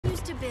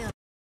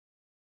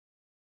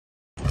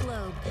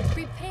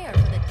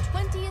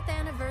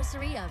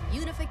anniversary of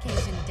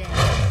Unification Day.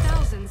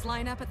 Thousands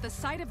line up at the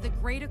site of the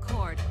Great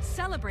Accord,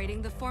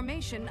 celebrating the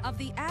formation of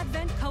the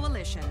Advent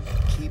Coalition.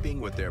 Keeping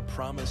with their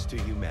promise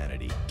to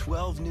humanity,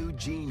 12 new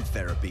gene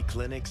therapy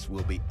clinics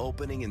will be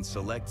opening in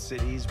select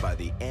cities by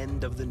the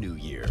end of the new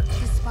year.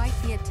 Despite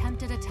the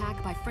attempted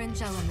attack by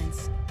fringe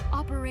elements,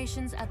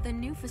 operations at the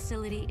new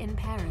facility in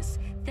Paris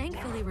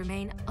thankfully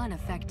remain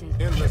unaffected.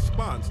 In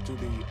response to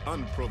the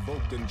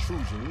unprovoked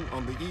intrusion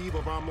on the eve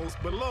of our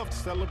most beloved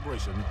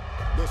celebration,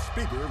 the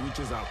speaker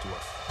reaches out to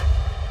us.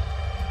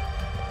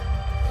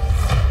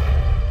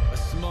 A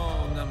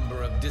small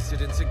number of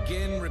dissidents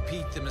again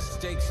repeat the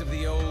mistakes of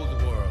the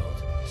old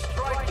world.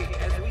 Striking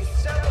as we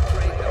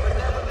celebrate the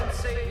benevolent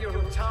savior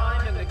who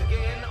time and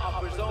again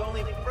offers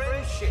only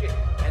friendship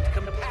and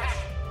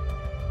compassion.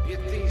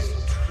 Yet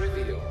these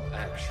trivial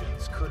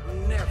actions could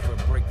never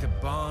break the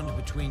bond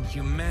between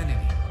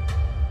humanity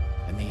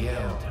and the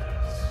Elders.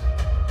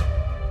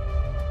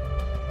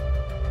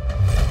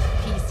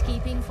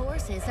 Peacekeeping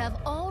forces have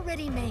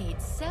already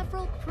made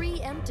several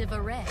preemptive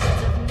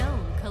arrests of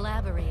known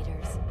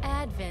collaborators.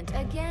 Advent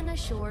again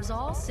assures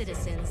all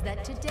citizens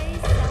that today's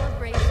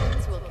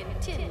celebrations will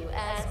continue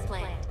as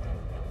planned.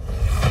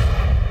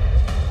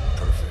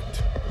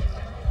 Perfect.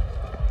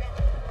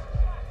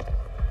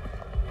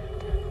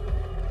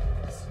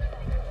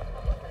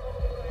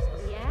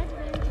 The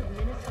Advent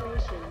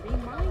Administration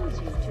reminds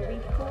you to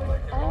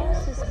report all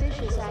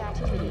suspicious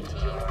activity to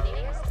your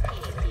nearest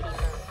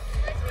peacekeeper.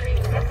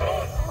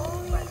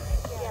 Only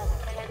together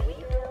can we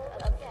build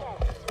a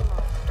better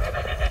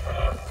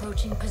tomorrow.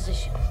 Approaching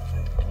position.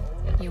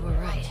 You were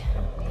right.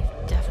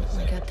 They've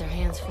definitely got their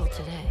hands full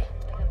today.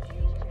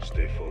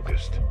 Stay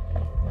focused.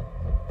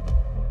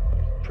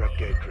 Prep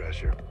gate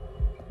crasher.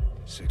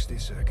 60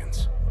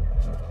 seconds.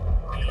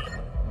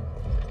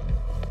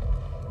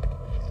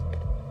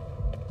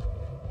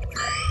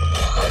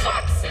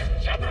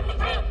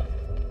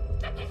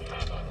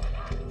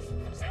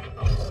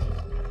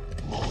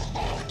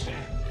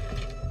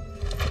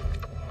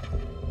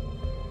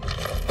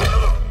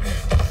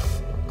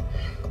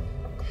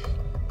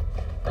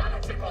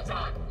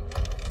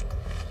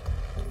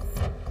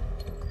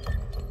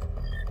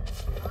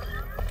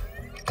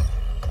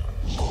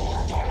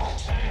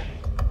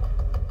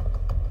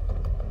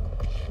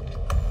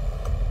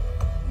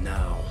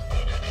 Now.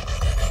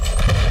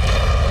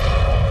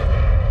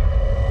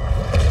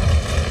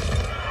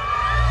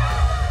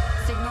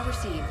 Signal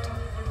received.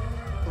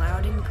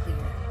 Loud and clear.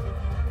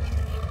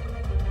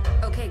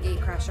 Okay,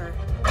 Gatecrasher.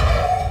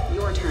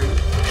 Your turn.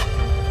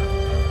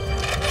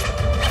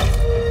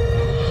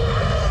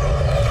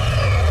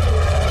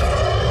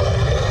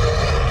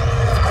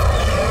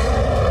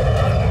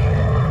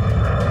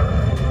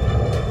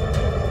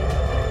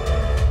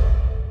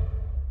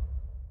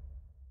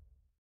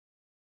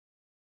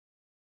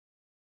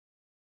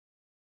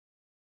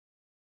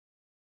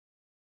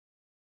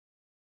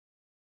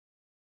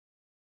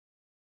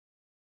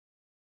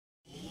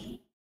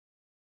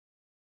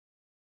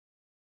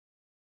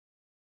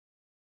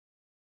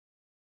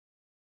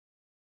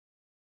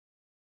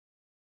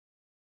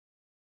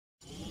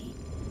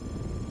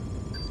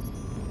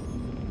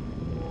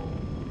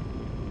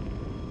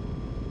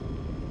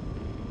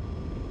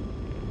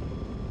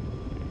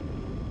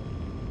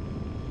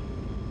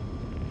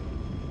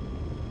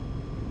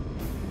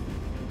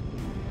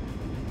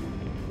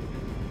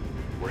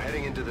 We're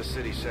heading into the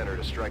city center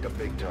to strike a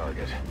big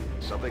target.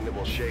 Something that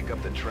will shake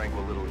up the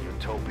tranquil little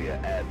utopia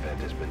Advent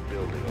has been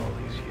building all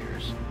these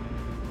years.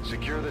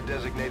 Secure the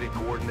designated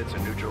coordinates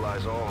and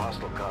neutralize all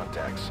hostile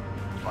contacts.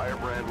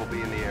 Firebrand will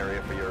be in the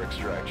area for your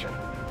extraction.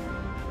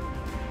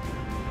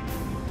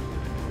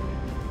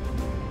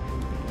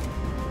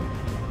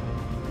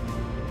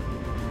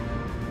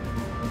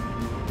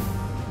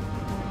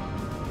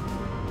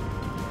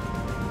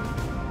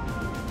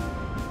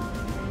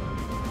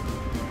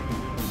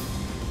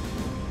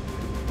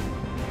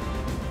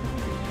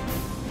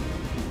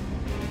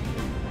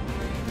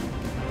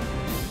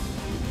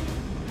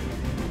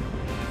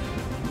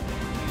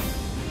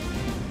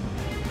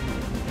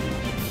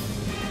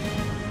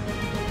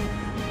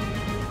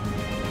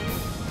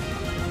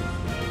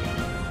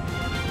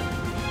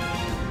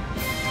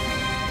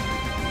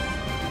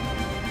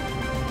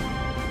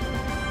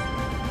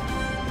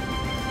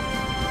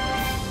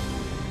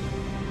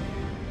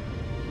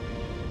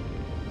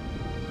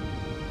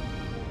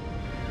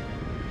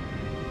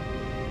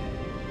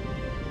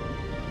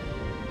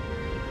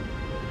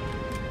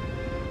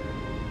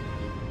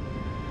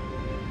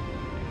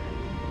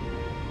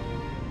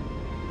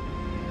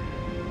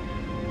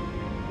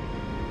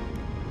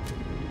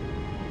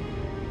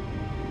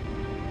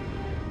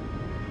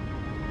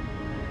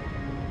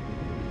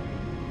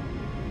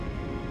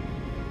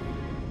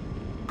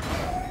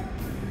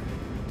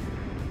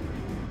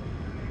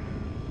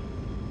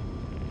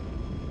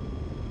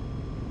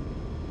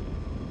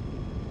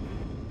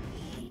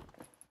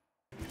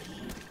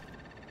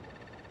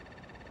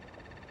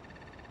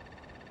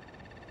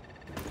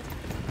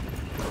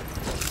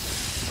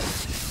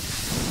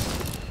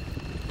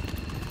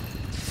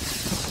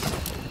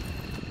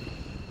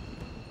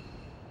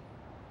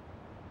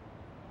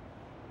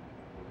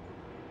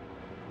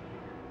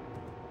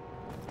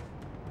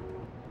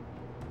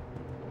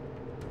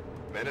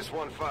 This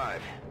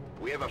 1-5.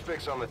 We have a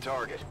fix on the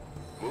target.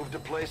 Move to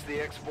place the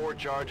X4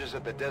 charges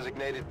at the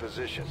designated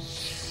position.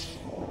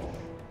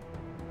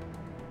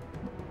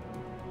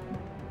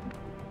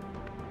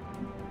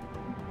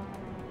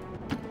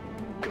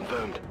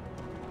 Confirmed.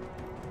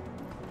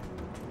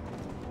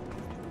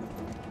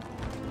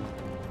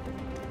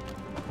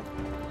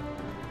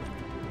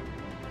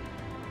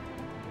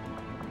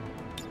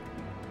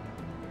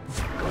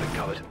 Got it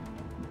covered.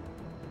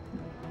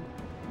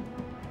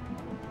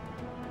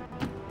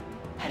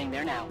 Heading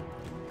there now.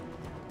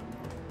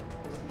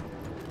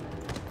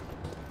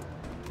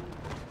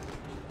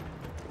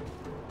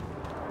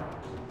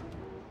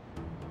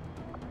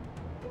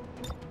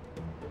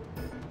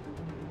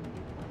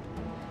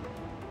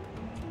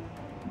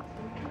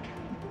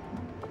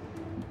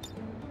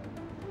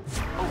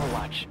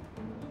 Overwatch.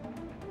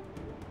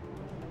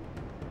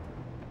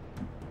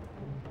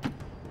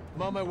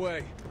 I'm on my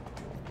way.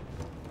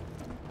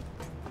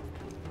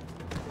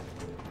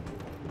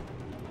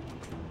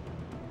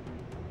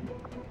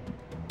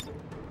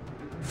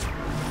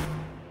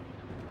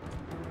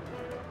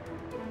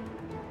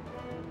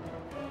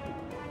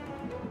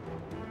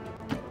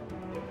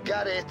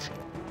 Got it.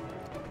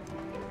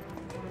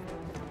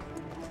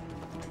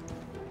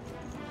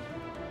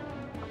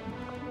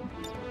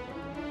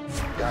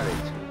 Got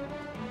it.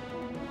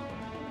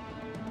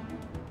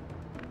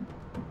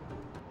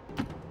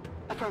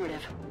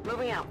 Affirmative.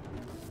 Moving out.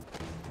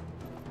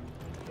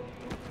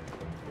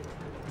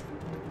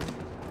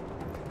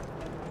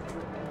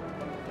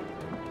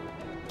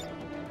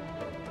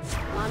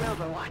 On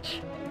Overwatch.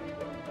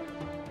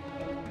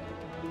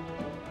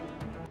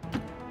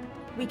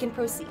 We can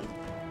proceed.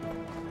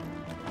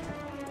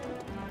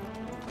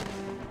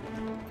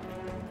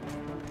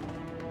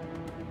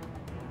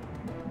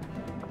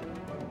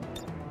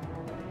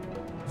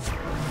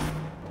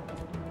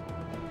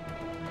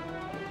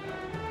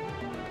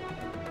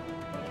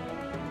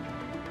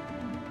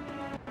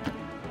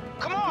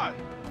 Come on!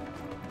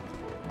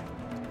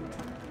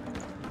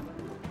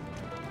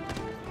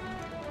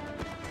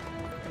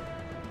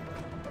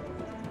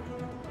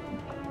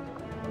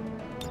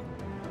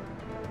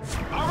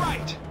 All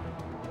right!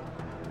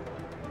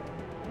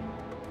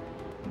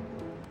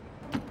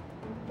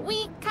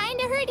 We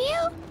kinda heard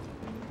you.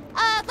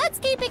 Let's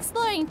keep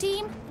exploring,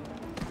 team.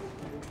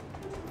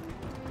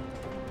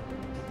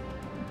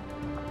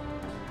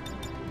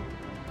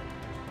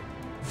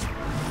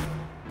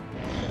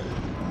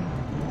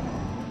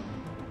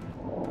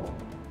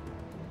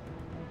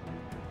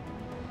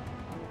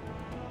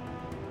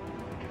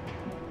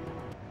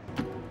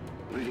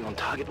 Moving on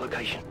target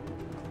location.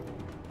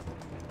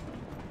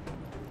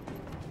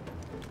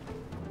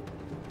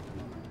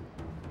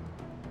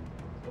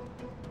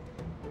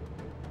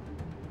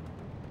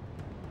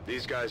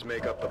 These guys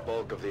make up the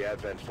bulk of the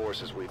Advent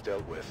forces we've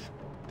dealt with.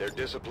 They're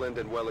disciplined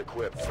and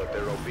well-equipped, but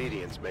their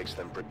obedience makes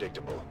them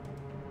predictable.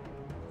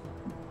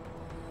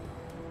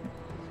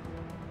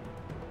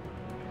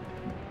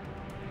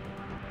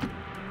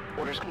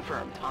 Orders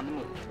confirmed. On the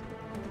move.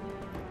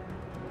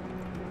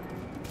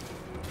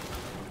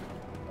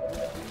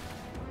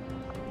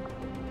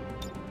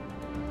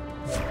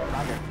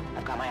 Roger.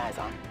 I've got my eyes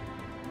on.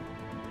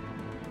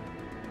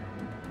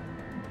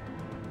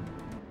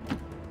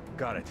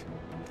 Got it.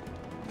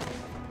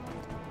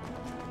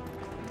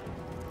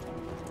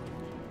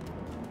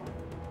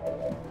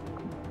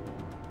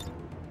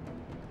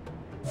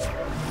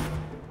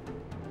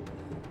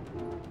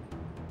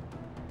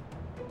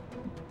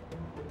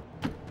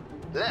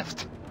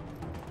 Left.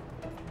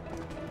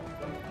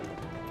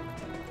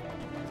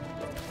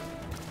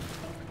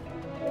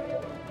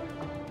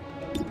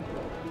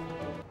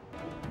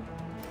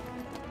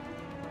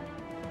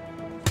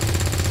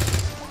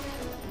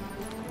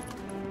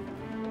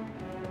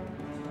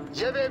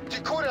 Jebem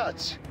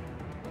Tikurats.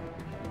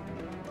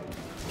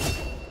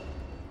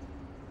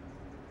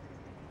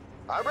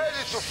 I'm ready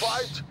to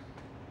fight.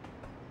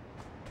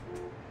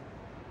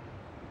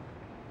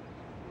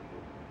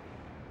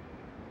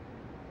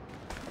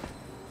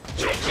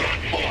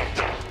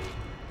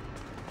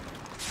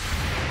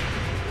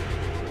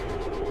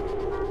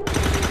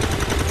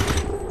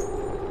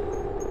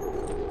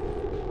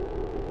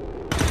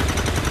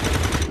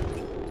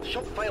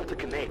 Shot failed to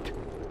connect.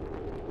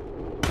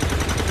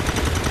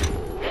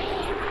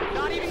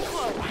 Not even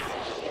close.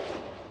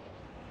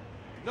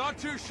 Not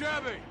too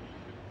shabby.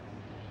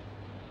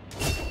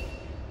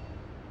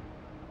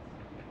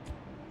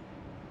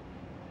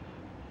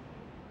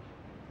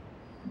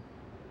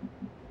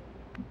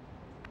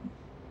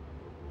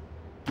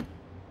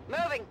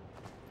 Moving.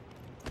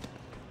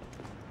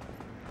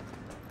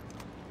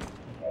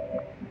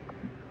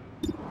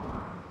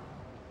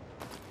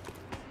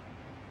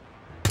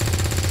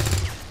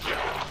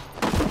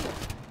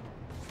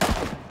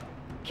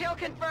 Kill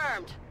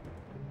confirmed.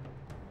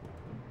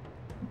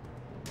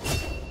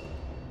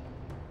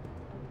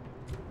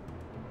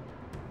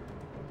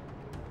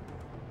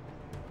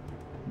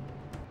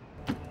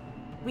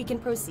 We can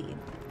proceed.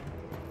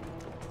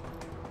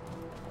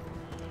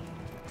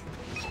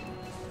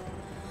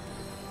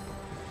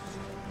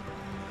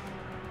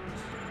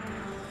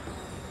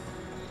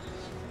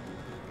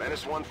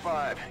 Menace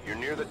 1-5, you're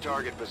near the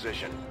target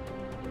position.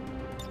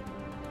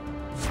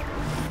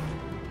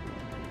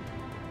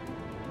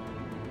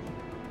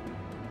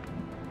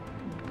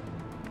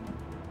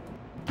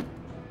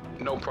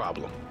 No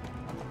problem.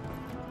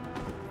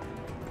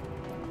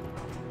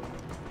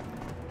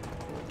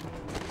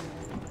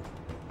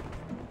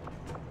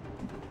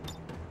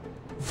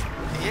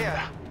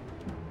 Yeah.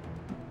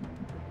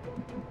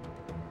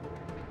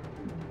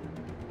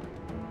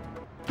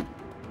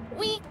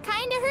 We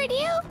kinda heard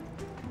you.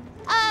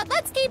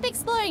 Let's keep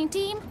exploring,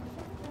 team.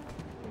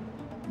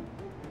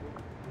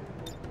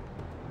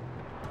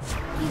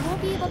 You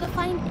won't be able to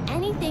find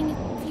anything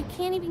if you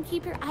can't even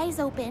keep your eyes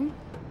open.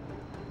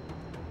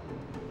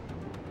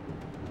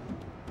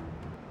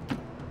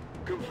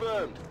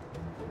 Confirmed.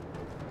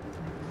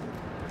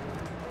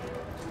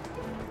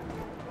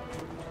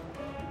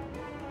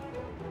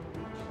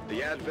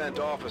 The Advent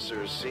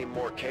officers seem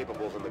more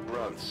capable than the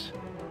grunts.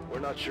 We're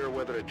not sure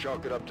whether to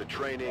chalk it up to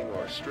training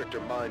or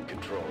stricter mind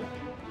control.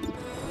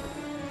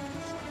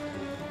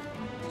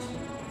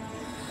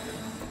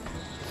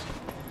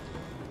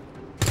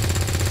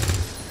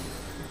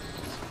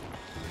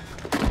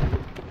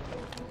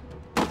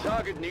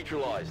 Target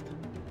neutralized.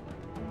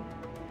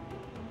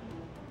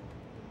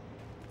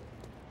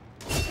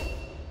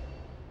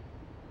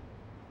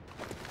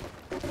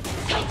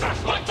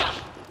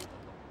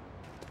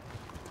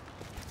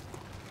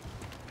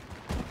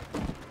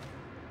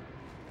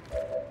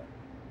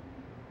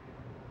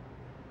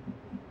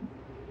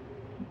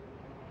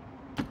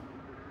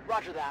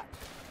 Roger that.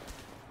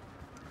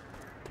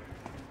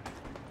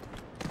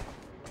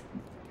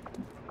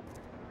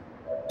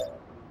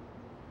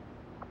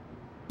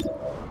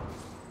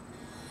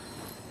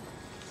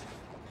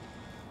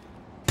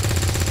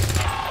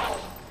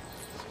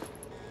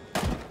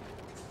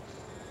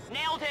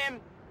 Nailed him!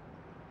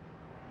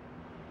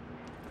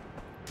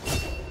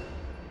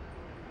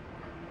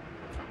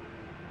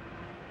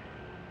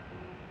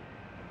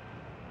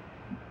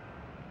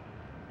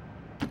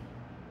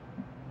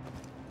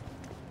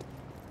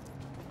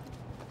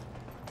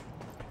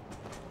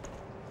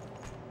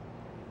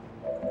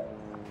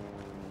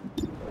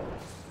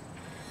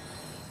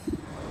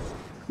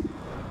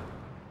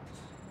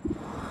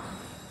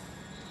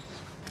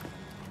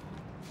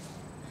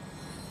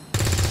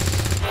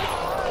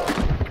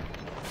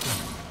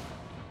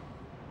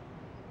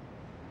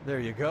 There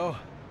you go.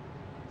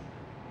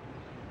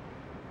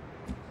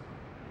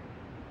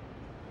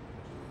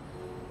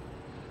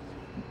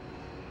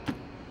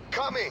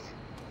 Coming!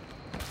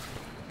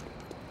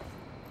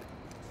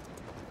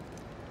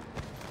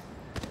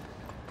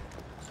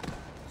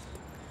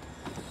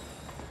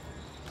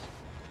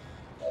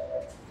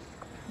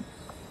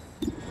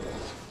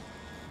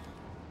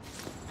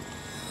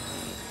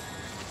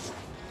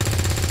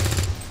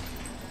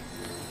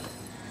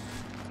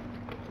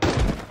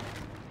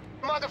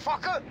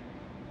 Motherfucker!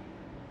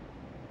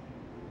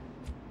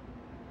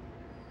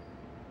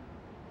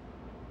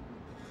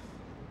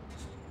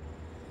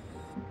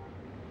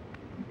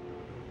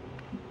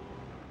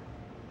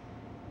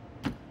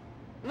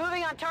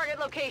 Moving on target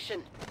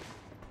location.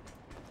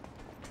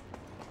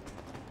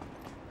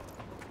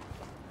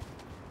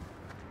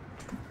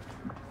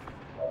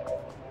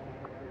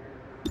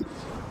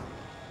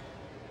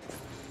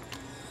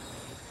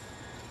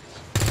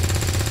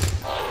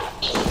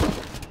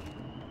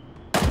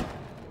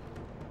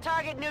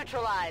 Target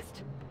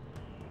neutralized.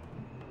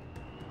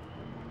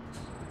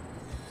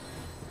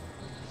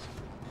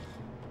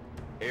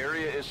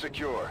 Area is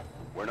secure.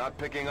 We're not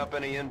picking up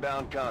any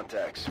inbound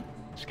contacts.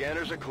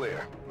 Scanners are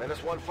clear. Menace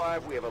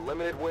 1-5, we have a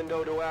limited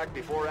window to act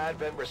before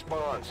Advent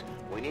responds.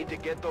 We need to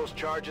get those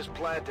charges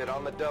planted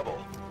on the double.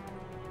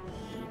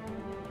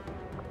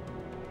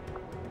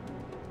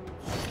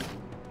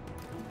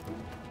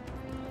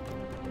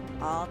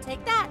 I'll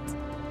take that.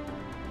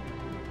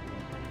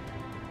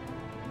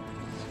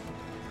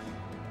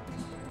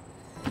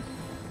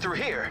 Through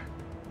here.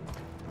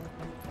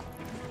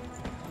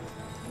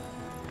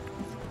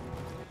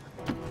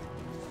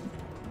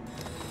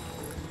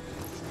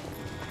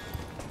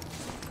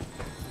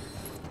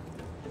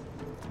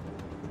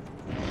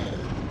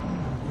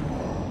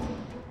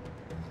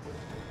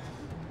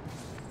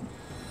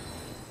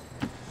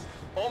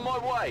 On my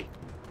way.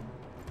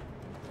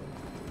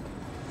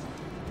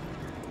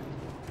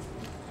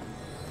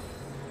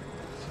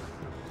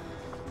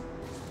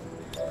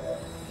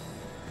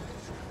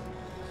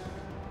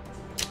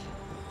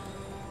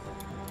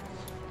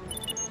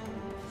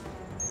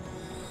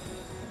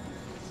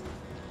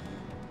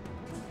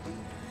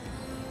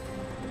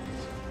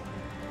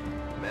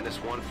 Menace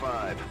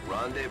 1-5,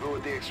 rendezvous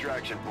at the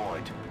extraction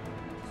point.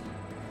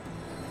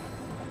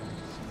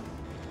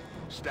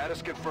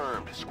 Status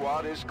confirmed.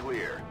 Squad is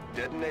clear.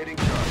 Detonating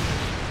charges.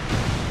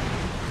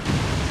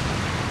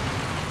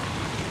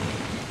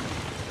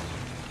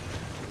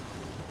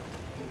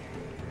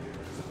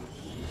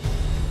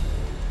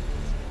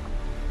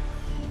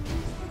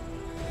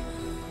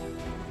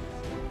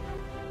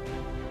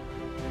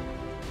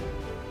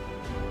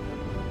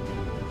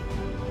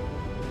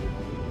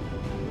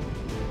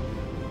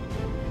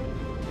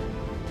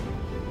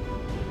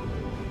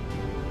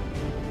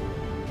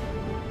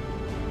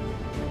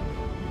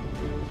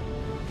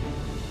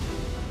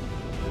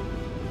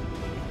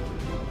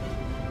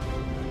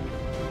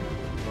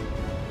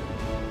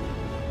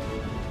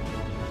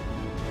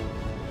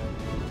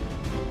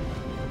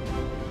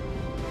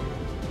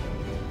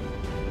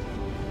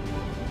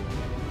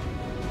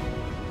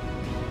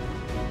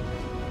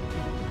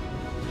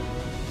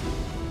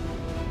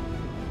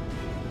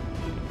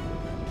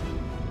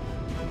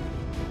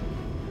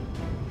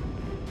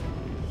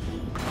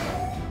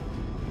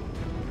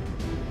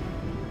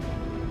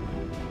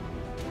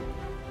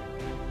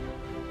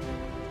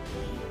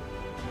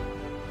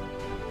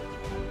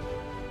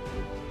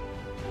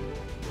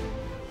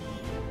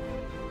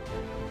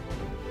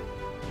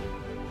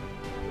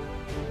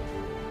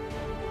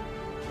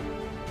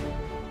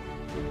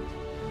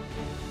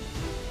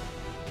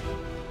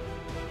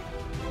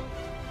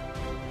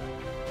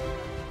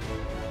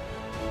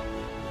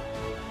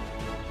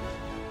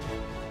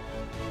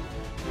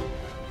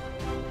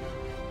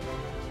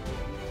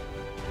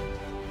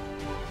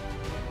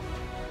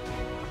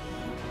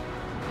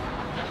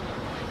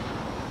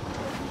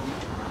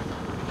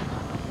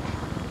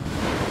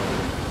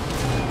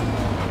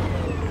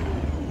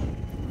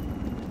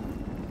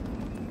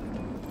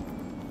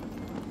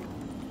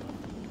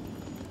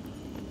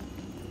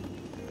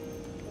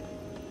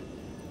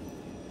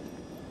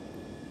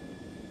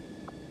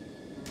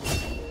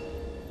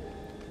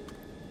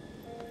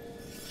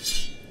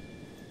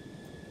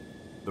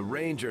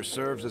 Ranger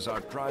serves as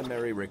our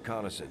primary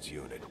reconnaissance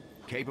unit,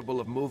 capable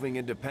of moving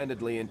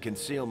independently in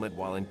concealment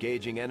while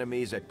engaging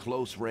enemies at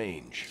close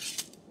range.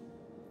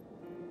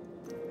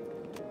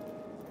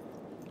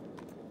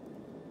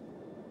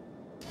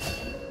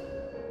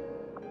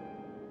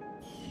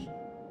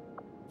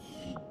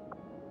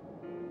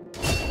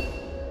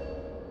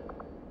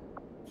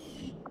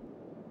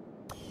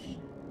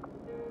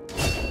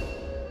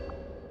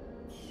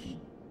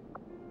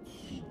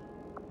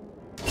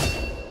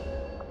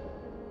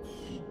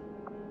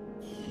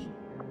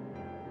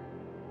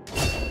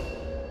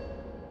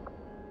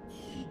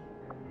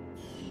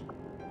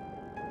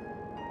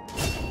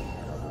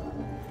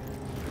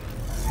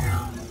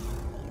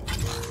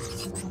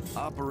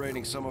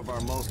 Operating some of our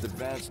most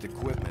advanced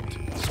equipment,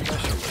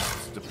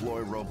 specialists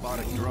deploy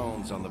robotic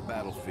drones on the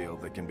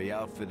battlefield that can be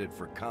outfitted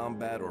for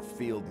combat or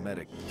field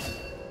medic.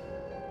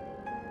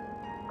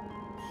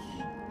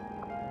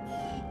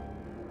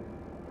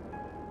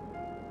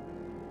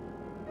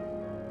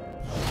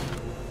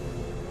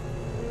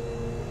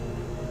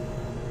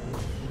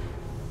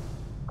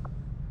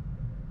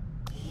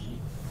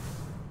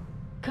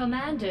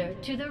 Commander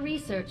to the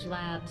research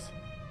labs.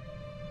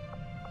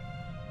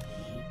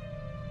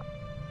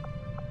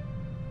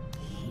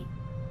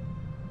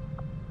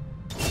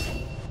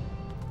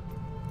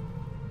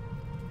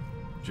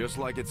 Just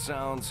like it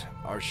sounds,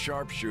 our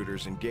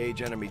sharpshooters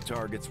engage enemy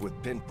targets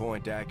with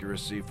pinpoint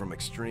accuracy from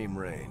extreme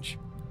range.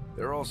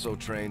 They're also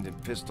trained in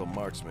pistol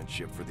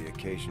marksmanship for the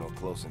occasional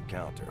close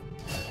encounter.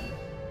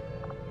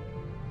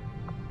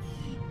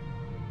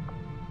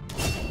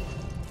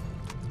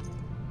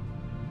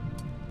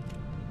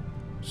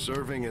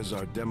 Serving as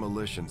our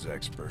demolitions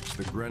experts,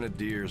 the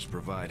Grenadiers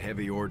provide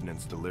heavy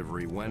ordnance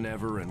delivery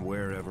whenever and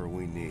wherever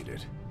we need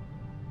it.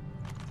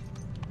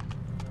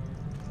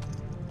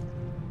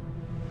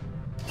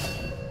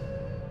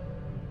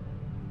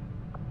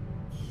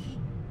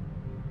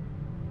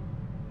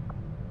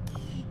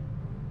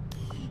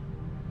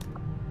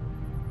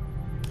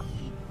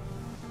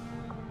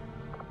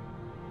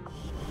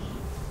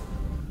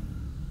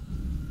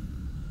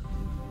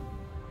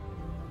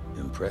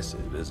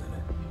 Impressive, isn't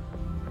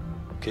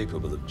it?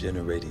 Capable of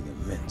generating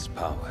immense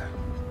power,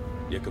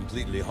 yet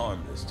completely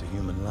harmless to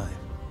human life.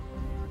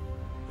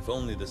 If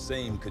only the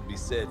same could be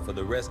said for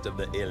the rest of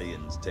the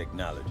aliens'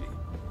 technology,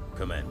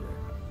 Commander.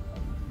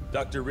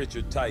 Dr.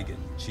 Richard Teigen,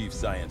 Chief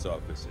Science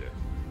Officer.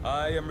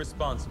 I am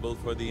responsible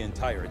for the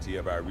entirety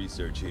of our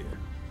research here,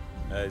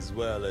 as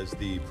well as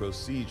the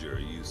procedure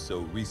you so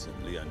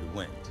recently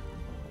underwent.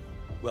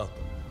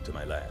 Welcome to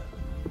my lab,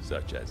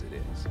 such as it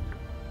is.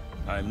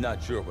 I'm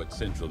not sure what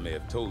Central may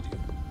have told you,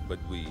 but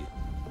we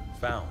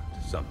found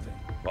something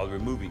while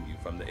removing you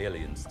from the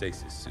alien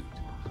stasis suit.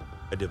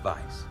 A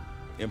device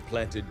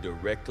implanted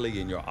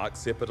directly in your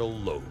occipital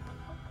lobe.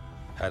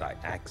 Had I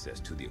access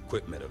to the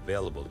equipment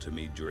available to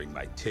me during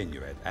my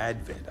tenure at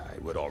Advent, I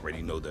would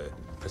already know the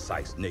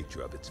precise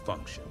nature of its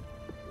function.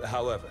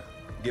 However,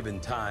 given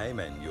time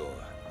and your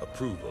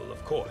approval,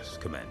 of course,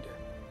 Commander,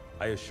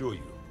 I assure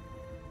you,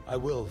 I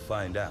will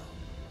find out.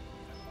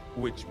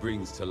 Which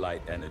brings to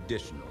light an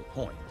additional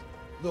point.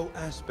 Though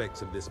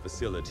aspects of this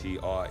facility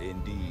are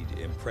indeed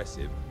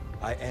impressive,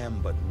 I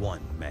am but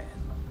one man.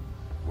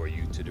 Were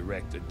you to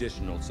direct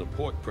additional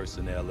support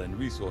personnel and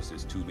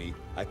resources to me,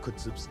 I could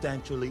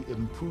substantially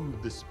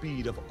improve the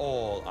speed of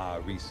all our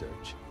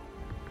research.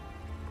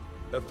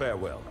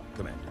 Farewell,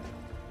 Commander.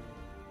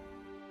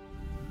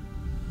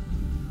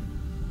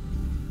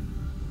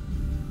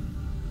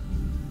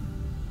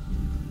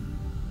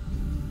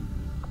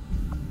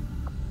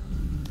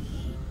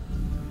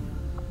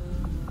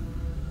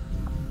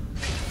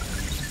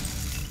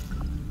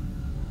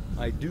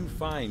 I do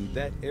find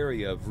that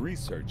area of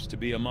research to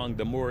be among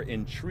the more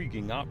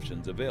intriguing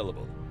options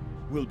available.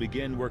 We'll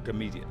begin work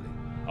immediately.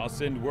 I'll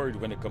send word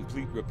when a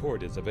complete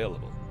report is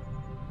available.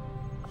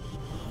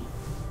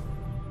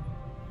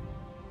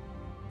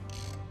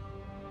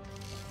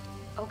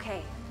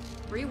 Okay.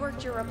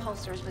 Reworked your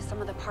repulsors with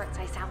some of the parts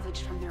I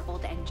salvaged from their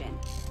old engine.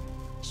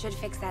 Should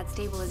fix that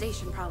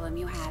stabilization problem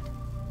you had.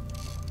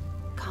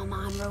 Come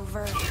on,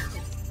 Rover.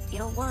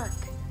 It'll work.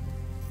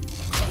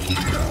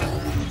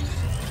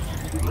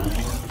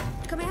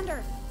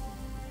 Commander!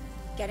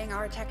 Getting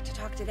our tech to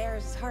talk to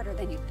theirs is harder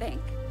than you'd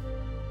think.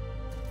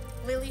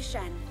 Lily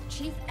Shen,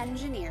 Chief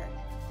Engineer,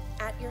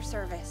 at your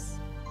service.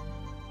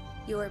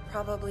 You were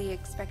probably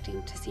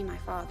expecting to see my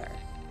father.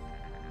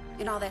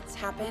 In all that's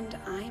happened,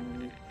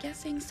 I'm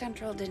guessing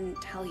Central didn't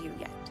tell you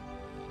yet.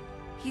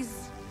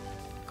 He's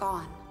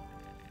gone.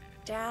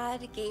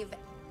 Dad gave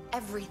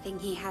everything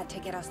he had to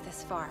get us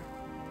this far.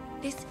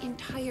 This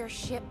entire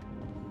ship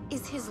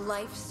is his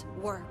life's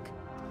work.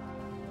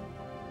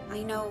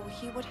 I know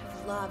he would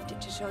have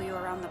loved to show you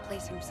around the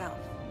place himself.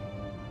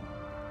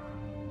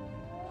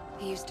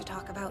 He used to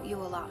talk about you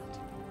a lot.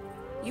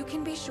 You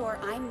can be sure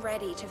I'm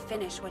ready to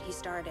finish what he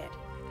started.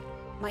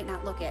 Might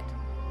not look it,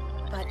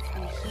 but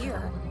from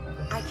here,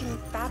 I can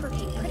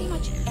fabricate pretty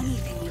much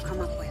anything you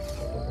come up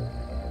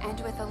with. And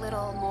with a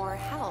little more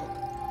help,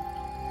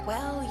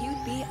 well,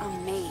 you'd be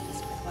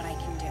amazed with what I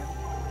can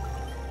do.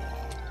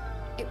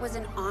 It was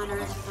an honor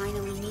to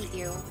finally meet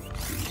you,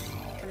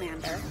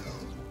 Commander.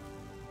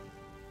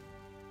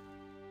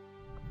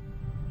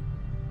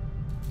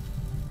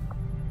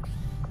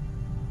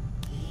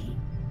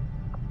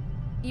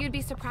 You'd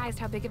be surprised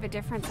how big of a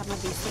difference some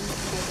of these things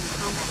can make in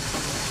combat.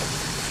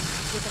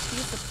 With a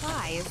few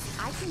supplies,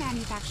 I can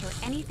manufacture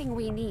anything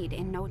we need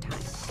in no time.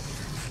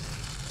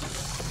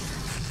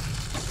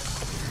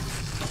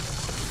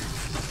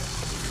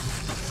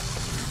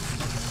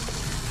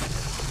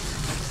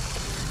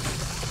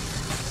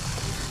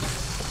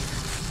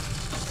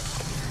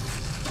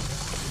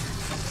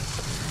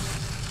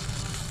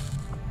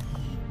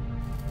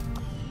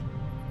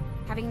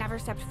 Having never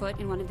stepped foot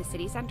in one of the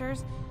city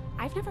centers,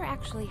 I've never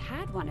actually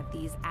had one of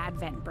these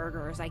Advent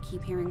burgers I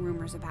keep hearing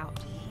rumors about.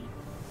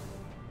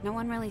 No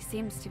one really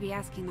seems to be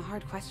asking the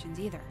hard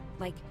questions either.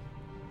 Like,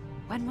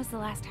 when was the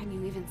last time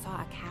you even saw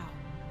a cow?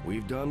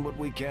 We've done what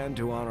we can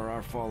to honor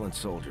our fallen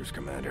soldiers,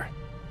 Commander.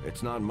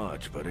 It's not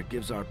much, but it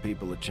gives our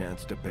people a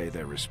chance to pay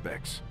their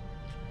respects.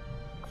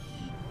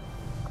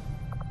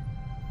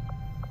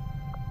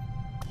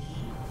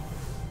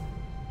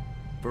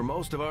 For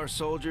most of our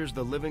soldiers,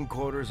 the living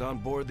quarters on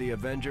board the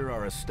Avenger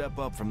are a step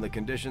up from the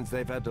conditions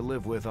they've had to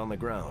live with on the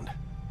ground.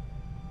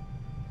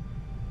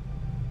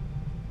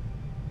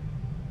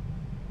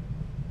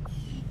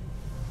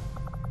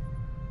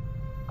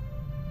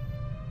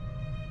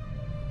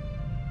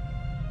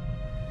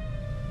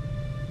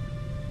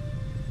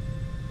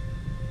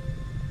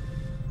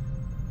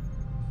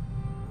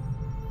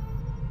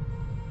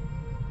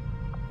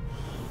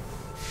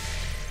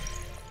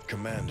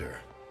 Commander,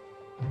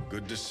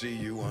 good to see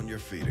you on your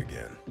feet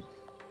again.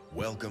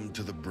 Welcome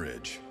to the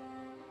bridge,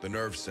 the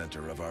nerve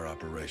center of our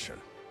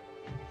operation.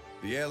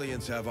 The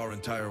aliens have our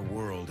entire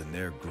world in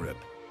their grip.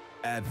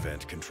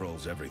 Advent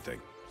controls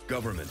everything.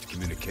 Government,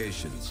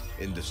 communications,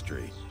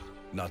 industry,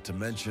 not to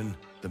mention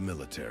the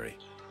military.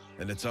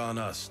 And it's on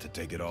us to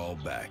take it all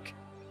back.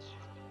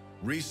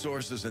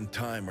 Resources and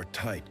time are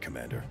tight,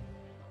 Commander.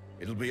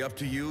 It'll be up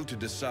to you to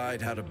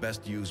decide how to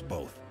best use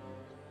both.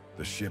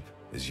 The ship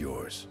is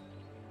yours.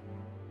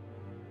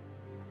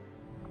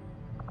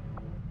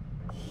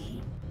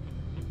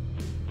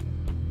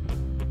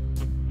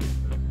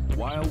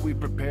 While we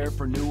prepare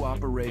for new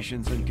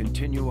operations and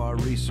continue our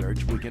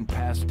research, we can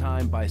pass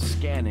time by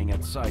scanning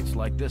at sites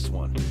like this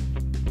one.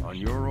 On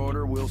your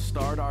order, we'll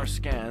start our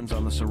scans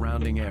on the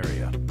surrounding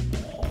area.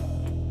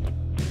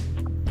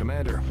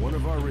 Commander, one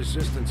of our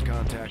resistance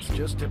contacts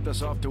just tipped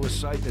us off to a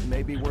site that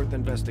may be worth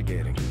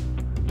investigating.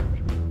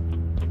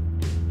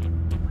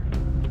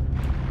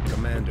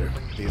 Commander,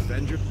 the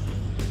Avenger...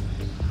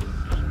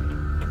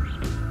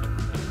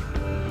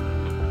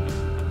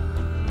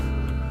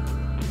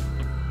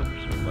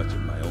 Much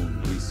of my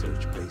own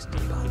research based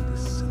upon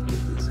this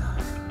simple design.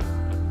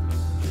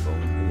 If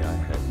only I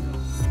had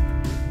known.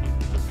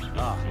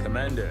 Ah,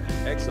 Commander,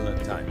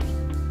 excellent timing.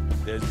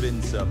 There's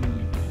been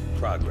some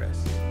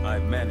progress.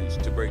 I've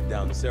managed to break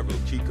down several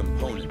key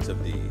components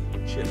of the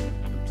chip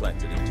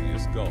implanted into your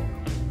skull.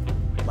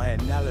 My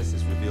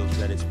analysis reveals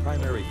that its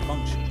primary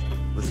function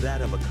was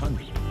that of a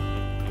conduit,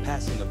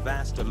 passing a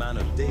vast amount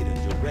of data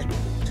directly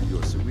to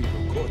your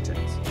cerebral cortex.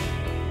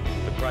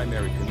 The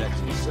primary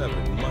connection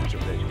severed, much of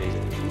that data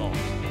is lost.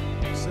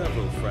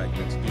 Several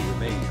fragments do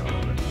remain,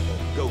 however,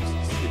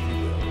 ghosts, if you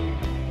will.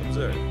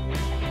 Observe.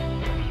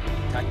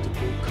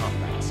 Tactical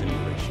combat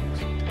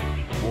simulations.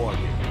 War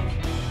games.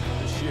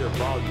 The sheer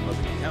volume of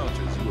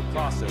encounters you were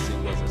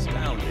processing was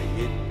astounding.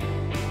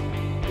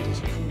 It is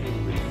truly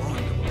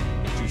remarkable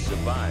that you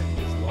survived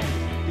as long as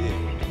you did.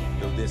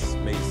 Though this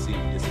may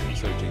seem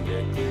disconcerting,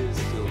 there is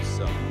still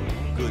some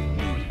good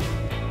news.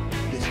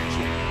 This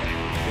chip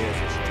bears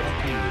a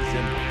striking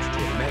resemblance to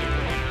a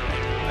medical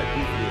implant I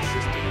briefly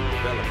assisted in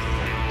developing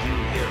at the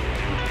Gene Therapy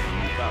Group in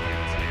New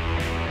Providence.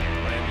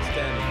 My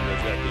understanding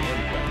was that the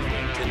implants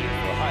were intended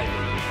for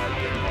high-level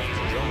Paladin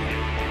officers only,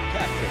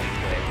 captains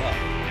thereof.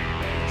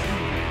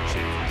 Retrieving a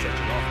chip from such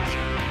an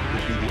officer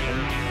would be the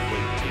only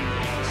way to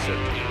know for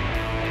certain.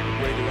 A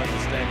greater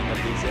understanding of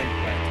these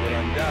implants would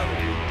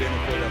undoubtedly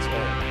benefit us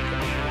all.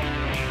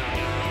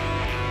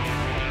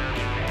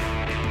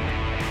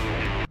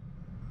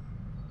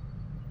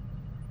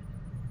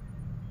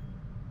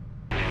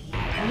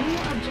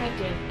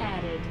 Objective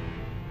added.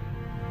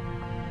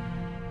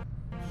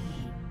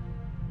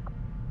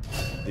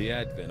 The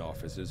Advent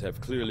officers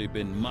have clearly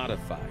been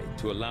modified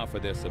to allow for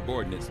their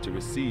subordinates to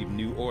receive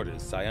new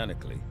orders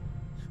psionically.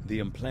 The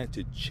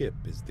implanted chip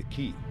is the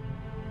key.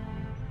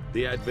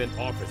 The Advent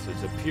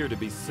officers appear to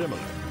be similar,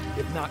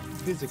 if not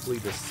physically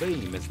the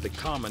same as the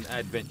common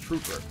Advent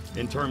trooper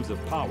in terms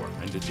of power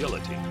and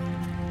agility.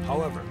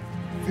 However,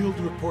 field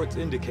reports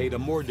indicate a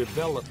more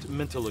developed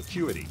mental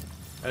acuity,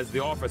 as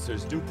the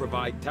officers do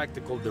provide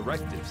tactical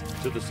directives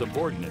to the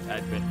subordinate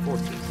Advent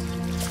forces.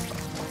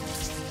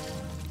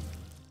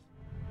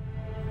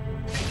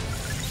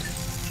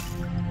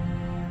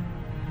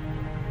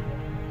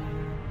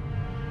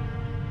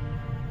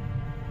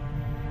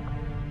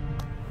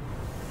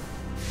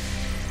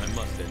 I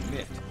must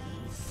admit,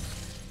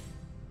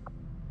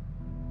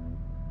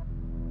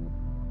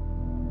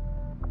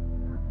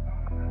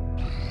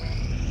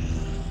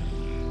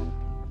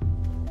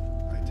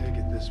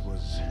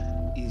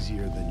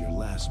 easier than your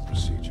last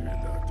procedure,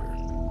 Doctor.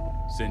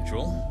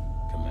 Central,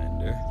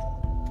 Commander.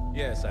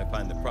 Yes, I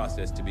find the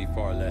process to be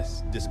far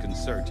less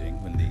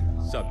disconcerting when the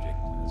subject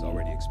has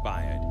already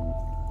expired.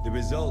 The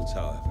results,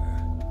 however,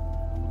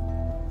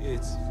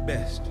 it's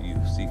best you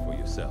see for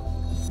yourself.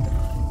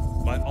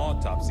 My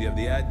autopsy of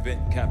the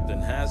Advent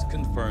captain has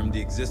confirmed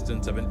the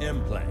existence of an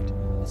implant,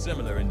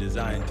 similar in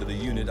design to the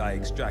unit I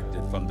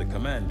extracted from the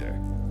Commander.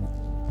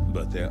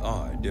 But there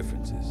are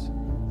differences.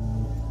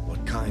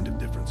 What kind of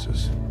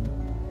differences?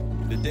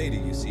 The data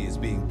you see is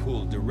being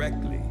pulled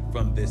directly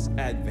from this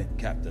Advent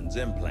captain's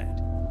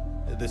implant.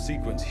 The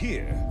sequence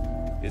here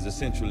is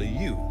essentially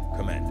you,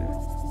 Commander.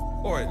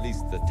 Or at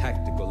least the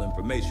tactical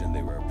information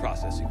they were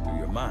processing through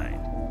your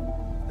mind.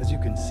 As you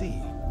can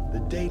see, the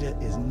data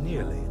is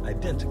nearly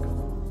identical.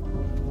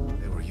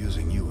 They were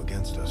using you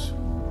against us.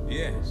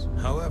 Yes,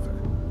 however,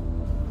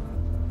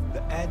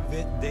 the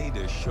Advent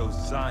data shows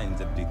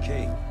signs of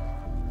decay.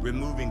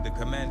 Removing the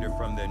Commander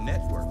from their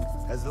network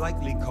has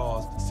likely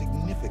caused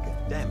significant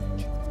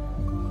damage.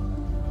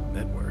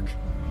 Network?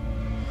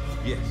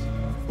 Yes,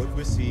 what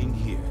we're seeing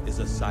here is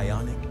a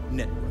psionic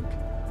network.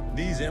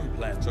 These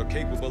implants are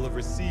capable of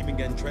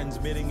receiving and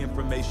transmitting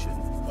information,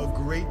 a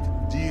great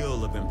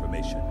deal of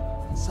information,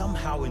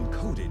 somehow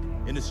encoded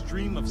in a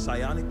stream of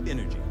psionic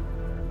energy.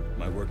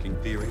 My working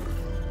theory?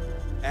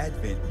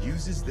 Advent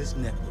uses this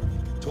network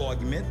to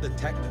augment the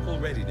tactical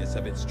readiness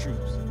of its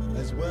troops,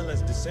 as well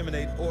as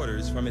disseminate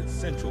orders from its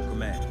central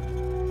command.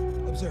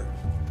 Observe.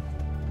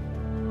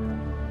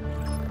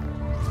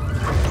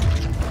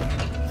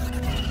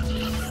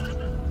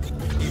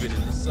 Even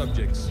in the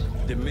subject's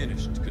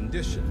diminished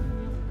condition,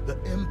 the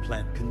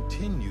implant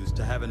continues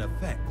to have an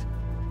effect.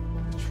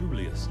 A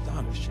truly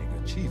astonishing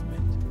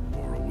achievement.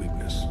 Or a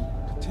weakness.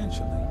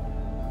 Potentially.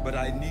 But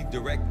I need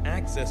direct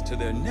access to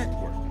their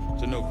network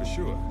to know for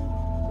sure.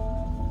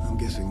 I'm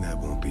guessing that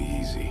won't be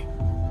easy.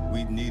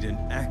 We'd need an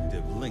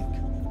active link.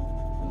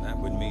 And that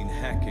would mean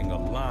hacking a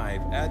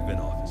live Advent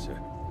officer.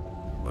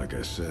 Like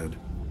I said,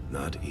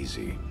 not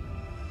easy.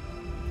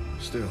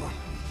 Still,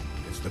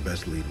 it's the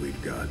best lead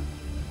we've got.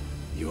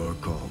 Your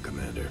call,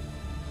 Commander.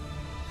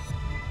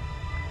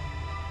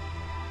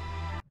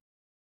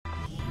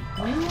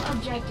 New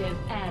objective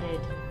added.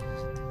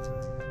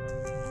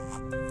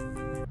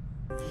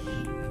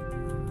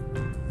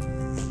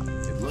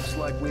 It looks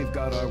like we've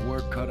got our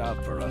work cut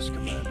out for us,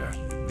 Commander.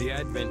 The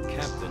Advent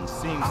captain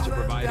seems to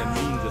provide a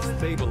means of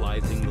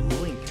stabilizing the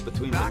link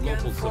between the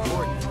local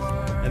subordinates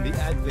and the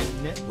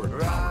Advent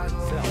network power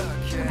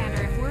itself.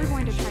 Commander, if we're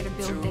going to try to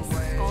build this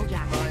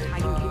skulljack that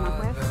Dragan came up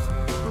with,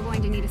 we're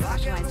going to need a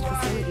specialized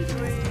facility to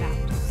test it out.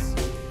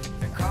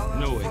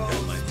 Knowing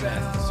that my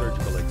past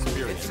surgical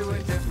experience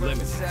is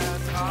limited,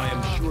 I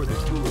am sure the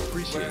crew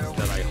appreciates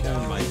that I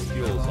hone my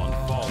skills on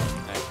fallen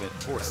Advent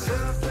forces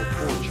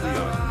before triaging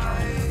our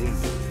own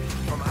wounds.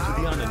 To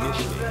the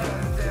uninitiated,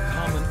 the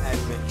common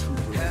Advent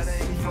trooper is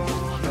seen.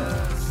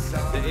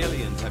 The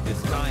aliens have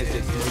disguised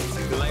its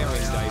most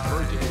glaring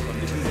divergence from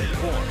the human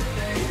form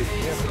with its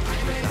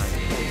carefully designed.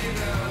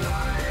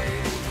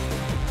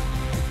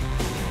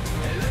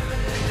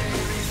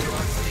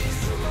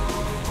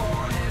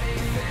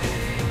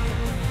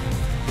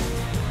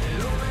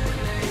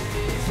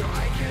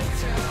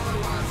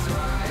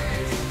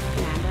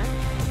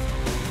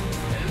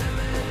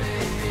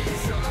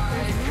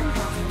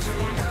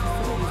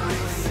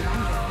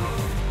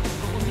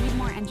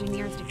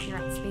 Engineers to clear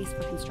out space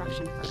for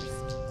construction first.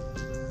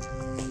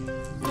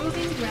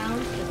 Proving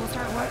ground. We'll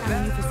start work on the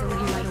new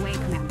facility right away,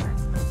 Commander.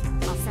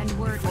 I'll send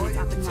word when it's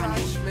up and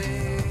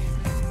running.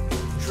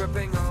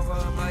 Tripping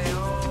over my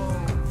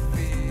own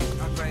feet,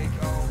 I break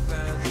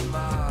open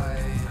my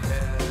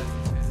head.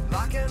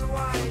 Black and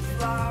white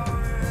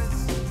flowers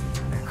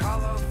and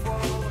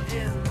colorful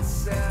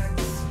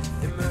insects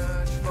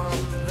emerge from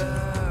the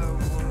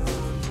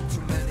wound.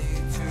 Too many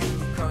to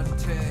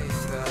contain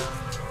them.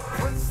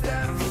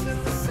 Footsteps in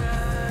the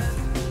sand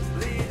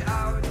lead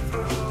out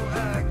through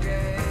a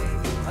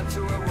gate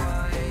onto a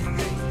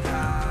winding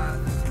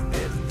path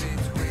in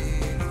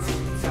between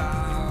two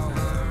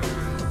towers.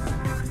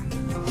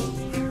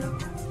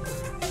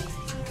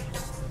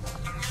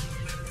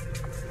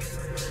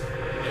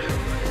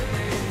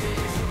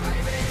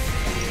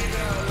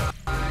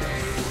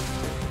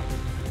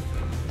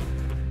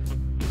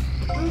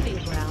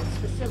 Proving grounds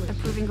facility. The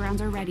proving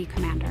grounds are ready,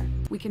 Commander.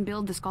 We can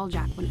build the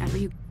skulljack whenever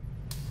you...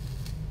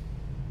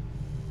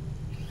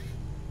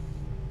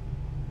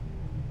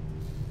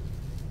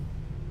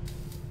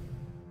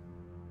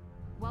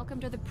 Welcome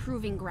to the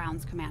Proving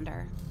Grounds,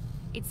 Commander.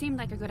 It seemed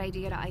like a good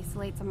idea to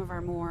isolate some of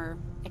our more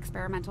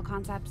experimental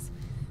concepts,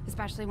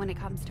 especially when it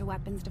comes to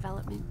weapons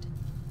development.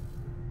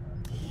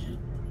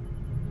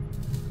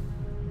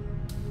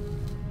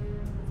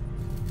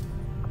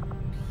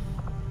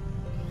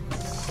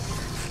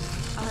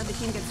 I'll have the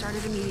team get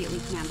started immediately,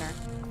 Commander.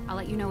 I'll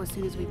let you know as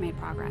soon as we've made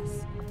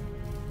progress.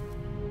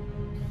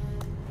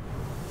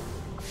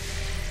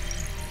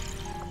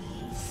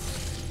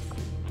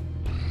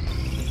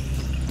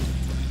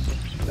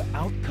 The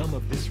outcome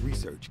of this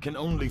research can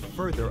only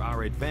further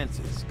our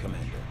advances,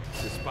 Commander.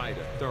 Despite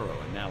a thorough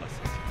analysis,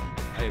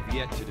 I have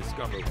yet to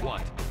discover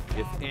what,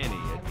 if any,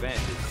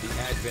 advantage the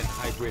Advent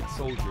hybrid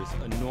soldiers'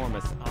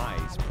 enormous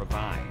eyes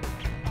provide.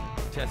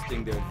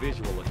 Testing their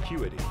visual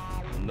acuity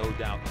will no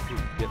doubt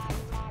prove difficult.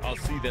 I'll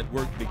see that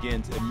work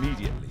begins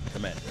immediately,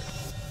 Commander.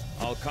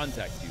 I'll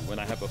contact you when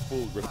I have a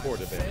full report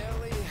of it.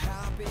 Fairly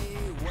happy,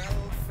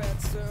 well-fed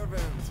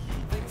servant.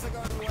 Things are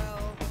going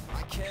well,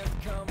 I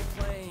can't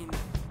complain.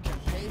 Can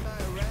pay my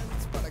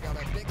rent, but I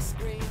got a big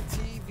screen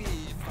TV.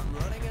 If I'm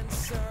running in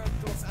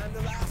circles, I'm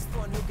the last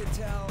one who can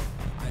tell.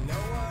 I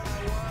know what I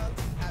want,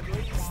 at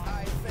least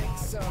I think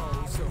so.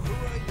 So who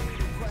are you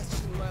to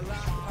question my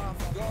lack of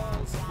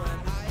goals? When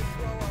I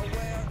grow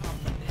aware of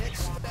an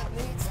itch that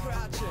needs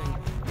scratching.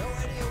 No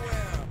idea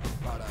where,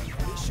 but I'm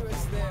pretty sure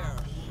it's there.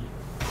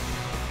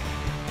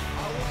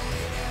 I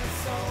waited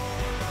so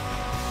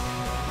long.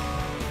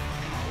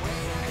 I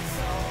waited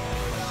so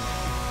long.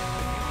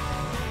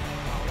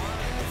 I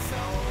wanted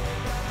so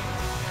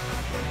bad,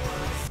 but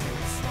was too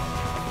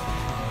small.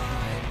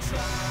 I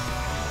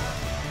tried,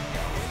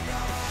 but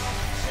without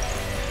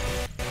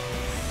change.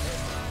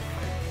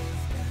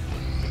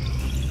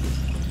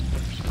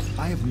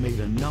 I have made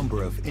a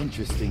number of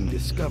interesting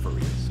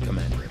discoveries,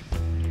 Commander.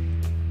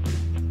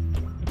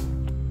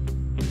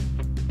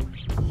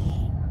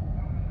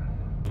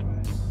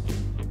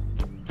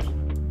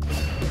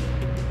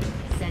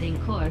 Setting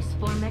course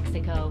for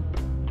Mexico.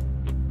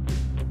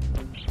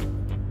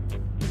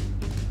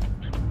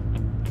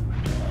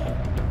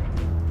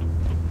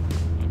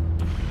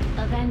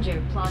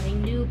 Avenger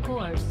plotting new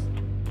course.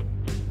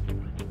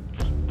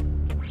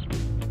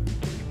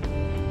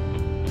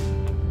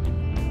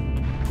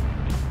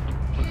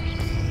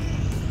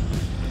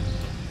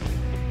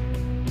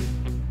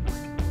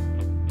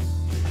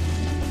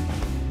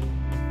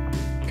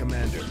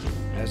 Commander,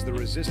 as the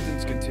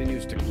Resistance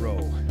continues to grow,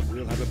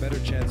 we'll have a better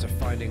chance of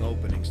finding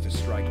openings to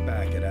strike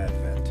back at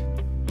Advent.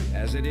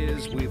 As it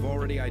is, we've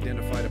already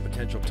identified a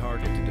potential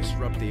target to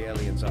disrupt the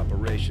aliens'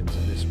 operations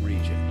in this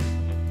region.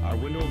 Our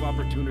window of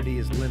opportunity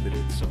is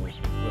limited, so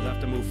we'll have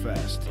to move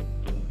fast.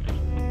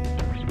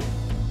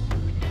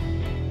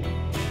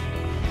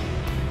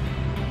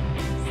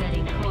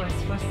 Setting course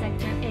for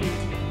Sector 8,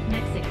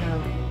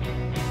 Mexico.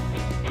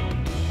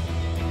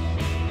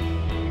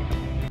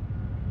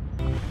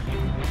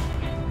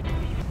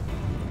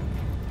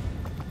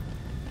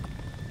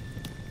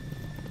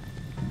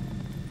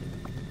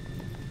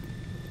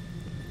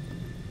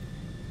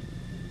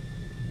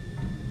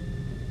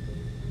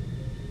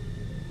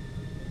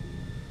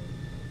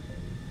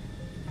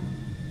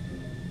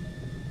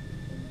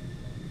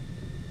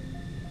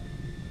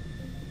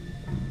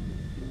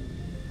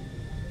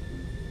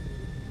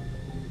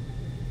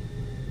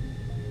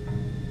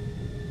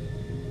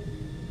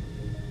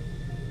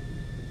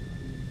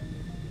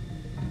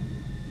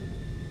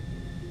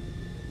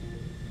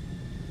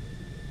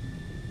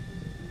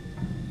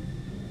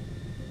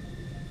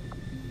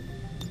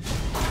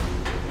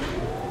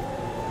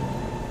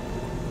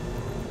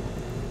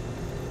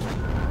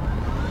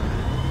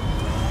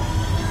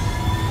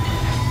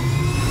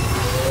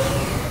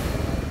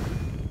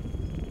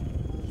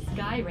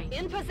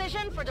 In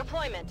position for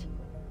deployment.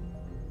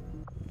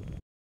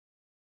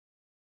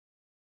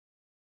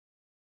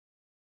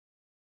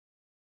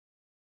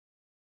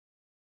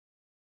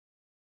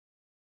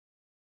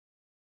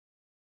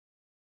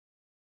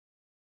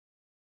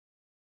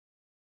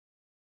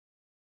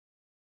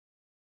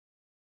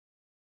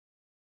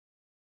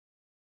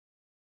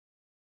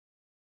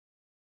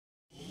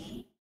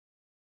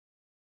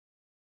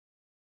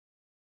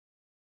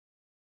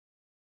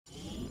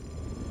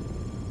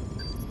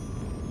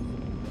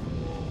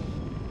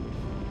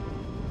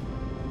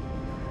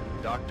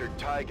 Dr.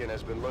 Dragan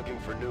has been looking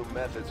for new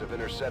methods of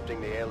intercepting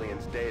the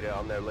aliens' data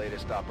on their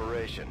latest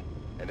operation.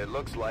 And it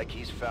looks like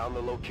he's found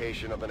the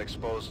location of an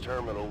exposed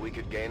terminal we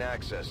could gain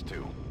access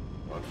to.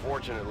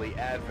 Unfortunately,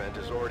 Advent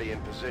is already in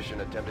position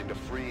attempting to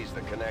freeze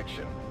the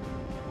connection.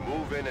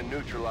 Move in and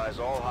neutralize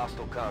all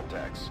hostile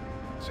contacts.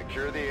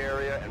 Secure the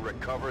area and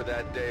recover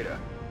that data.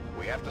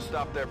 We have to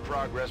stop their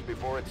progress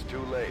before it's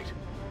too late.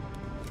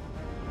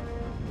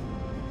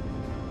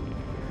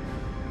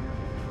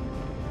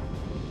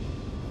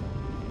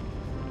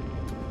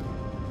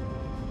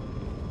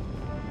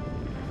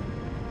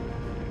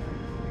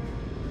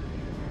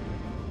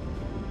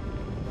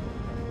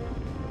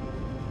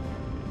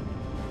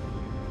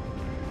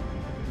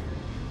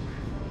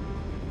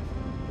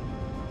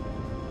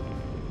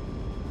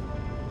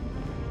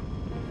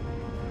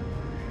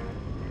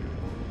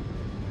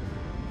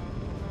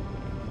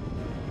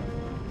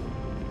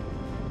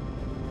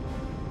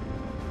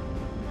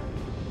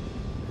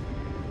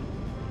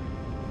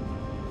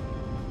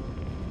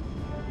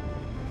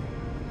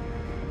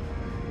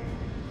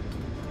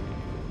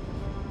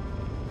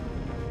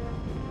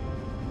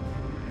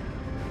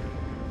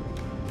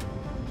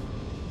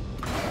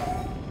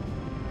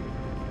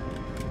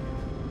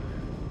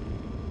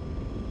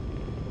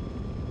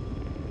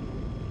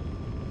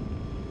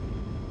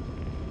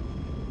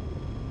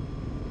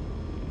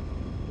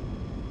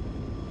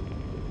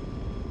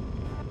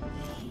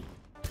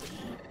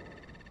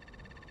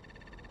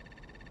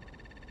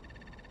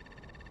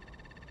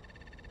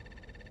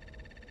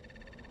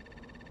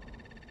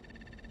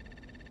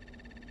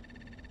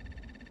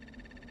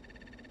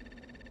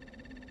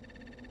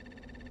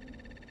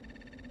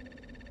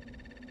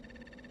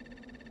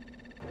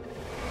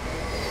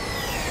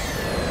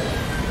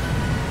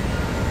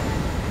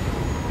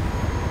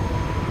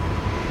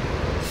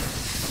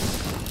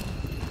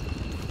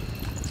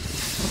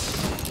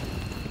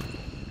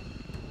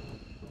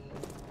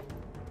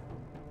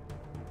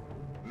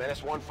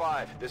 Menace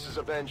 1-5, this is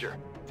Avenger.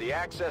 The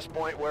access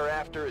point we're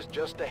after is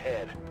just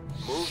ahead.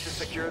 Move to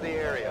secure the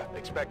area.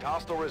 Expect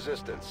hostile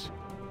resistance.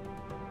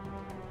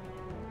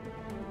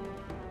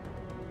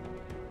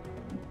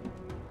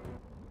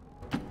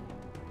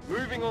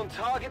 Moving on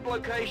target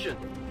location.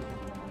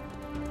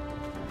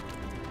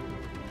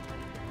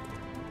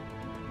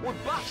 We're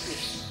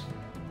busted!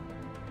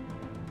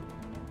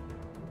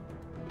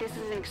 This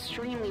is an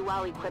extremely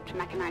well-equipped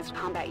mechanized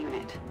combat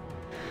unit.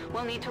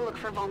 We'll need to look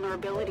for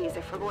vulnerabilities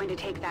if we're going to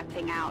take that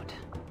thing out.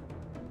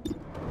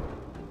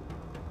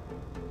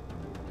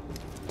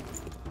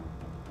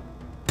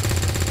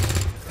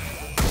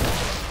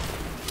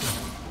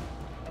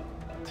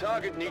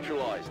 Target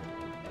neutralized.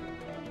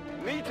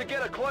 Need to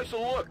get a closer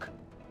look.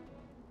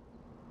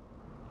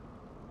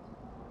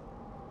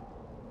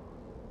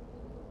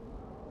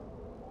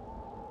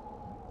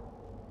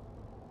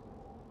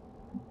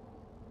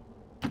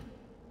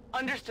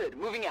 Understood.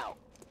 Moving out.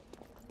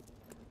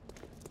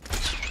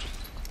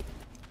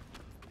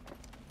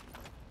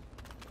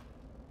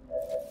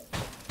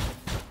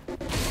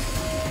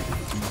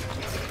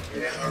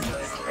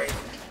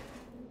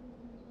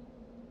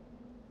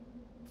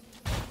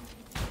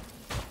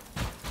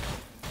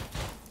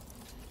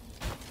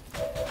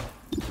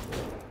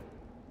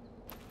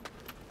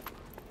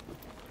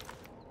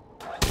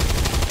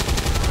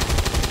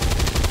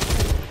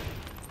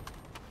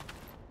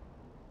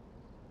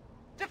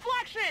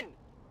 Deflection!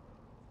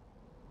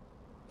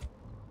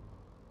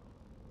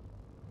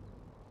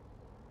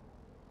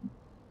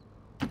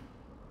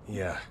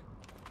 Yeah.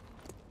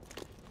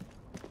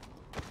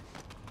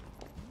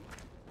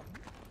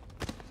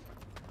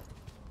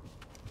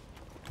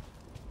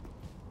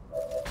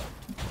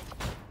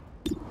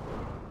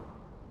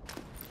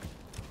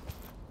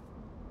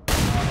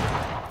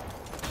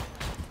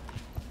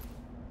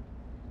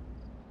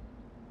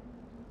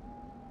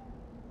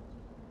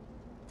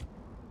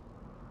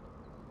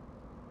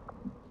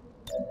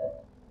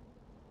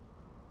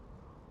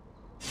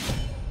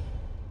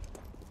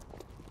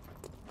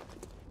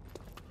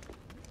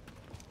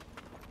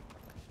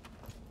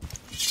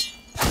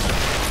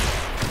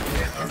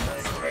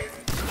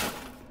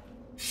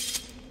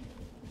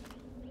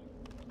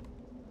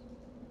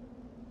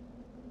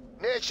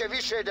 Neće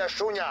više da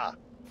šunja!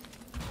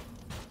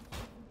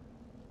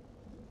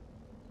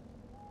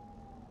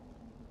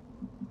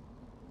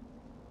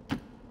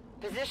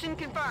 Position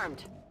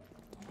confirmed.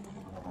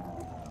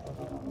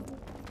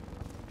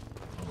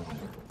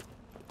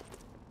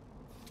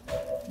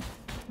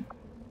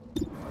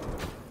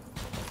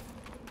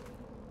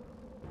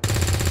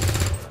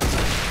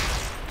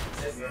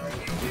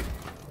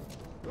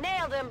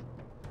 Nailed him.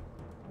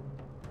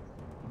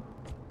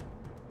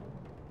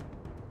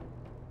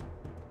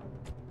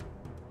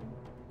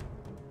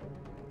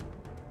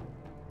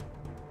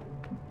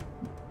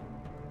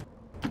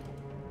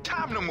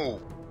 Time to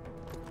move!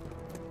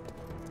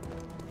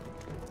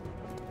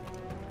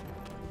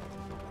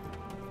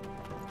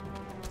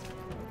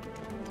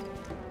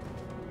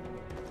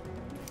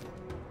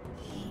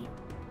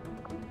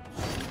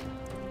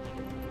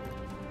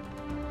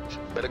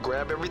 Better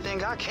grab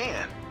everything I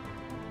can.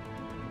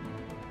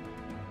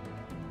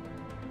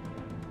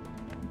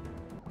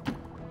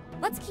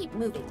 Let's keep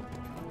moving.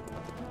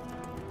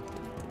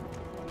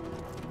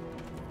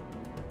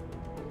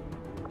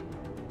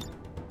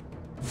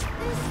 This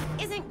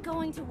isn't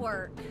going to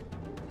work.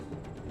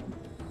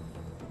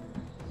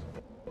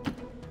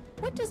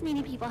 What does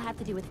meaning people have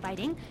to do with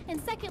fighting?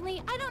 And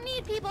secondly, I don't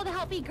need people to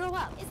help me grow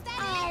up. Is that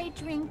I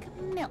drink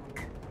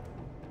milk.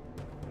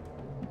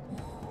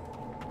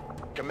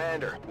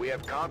 Commander, we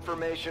have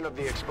confirmation of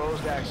the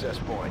exposed access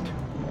point.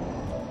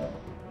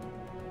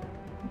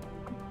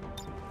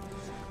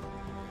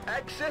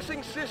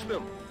 Accessing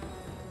system.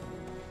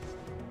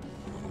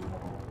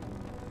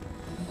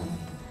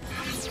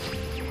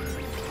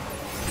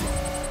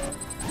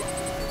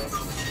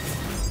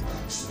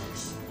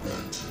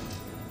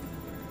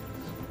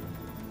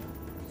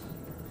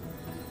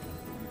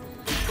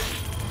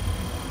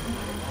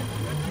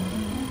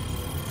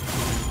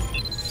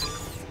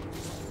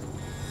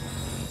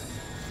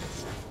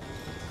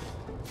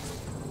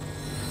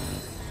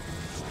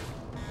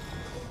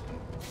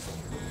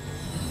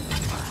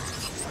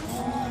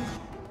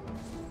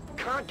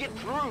 Can't get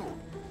through.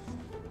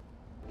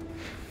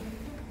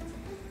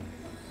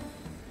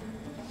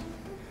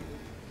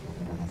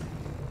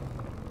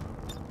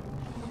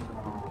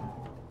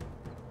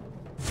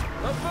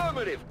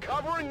 Affirmative,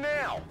 covering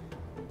now.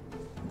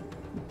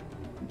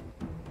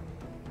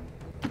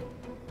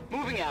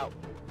 Moving out.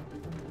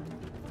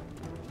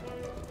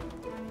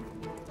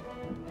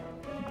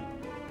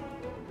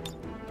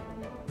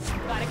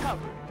 Got it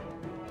covered.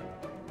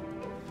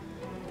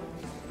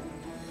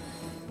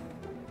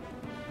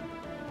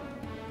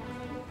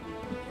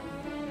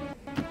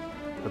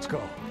 Let's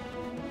go.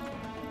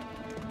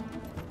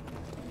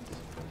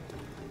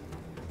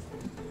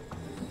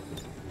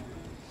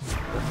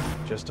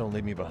 Just don't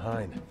leave me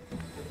behind.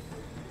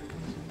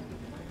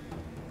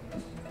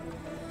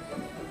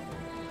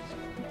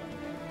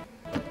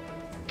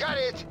 Got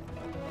it!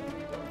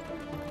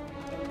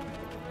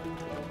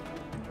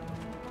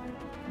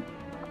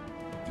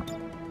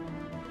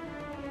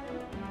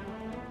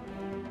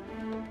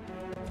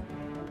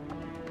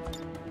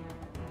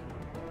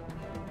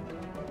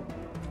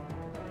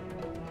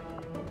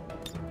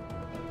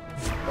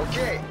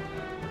 Okay.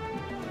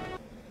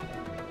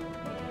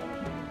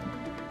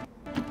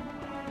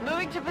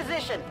 Moving to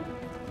position.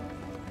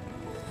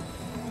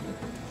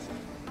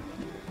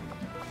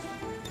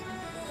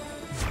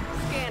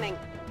 Scanning.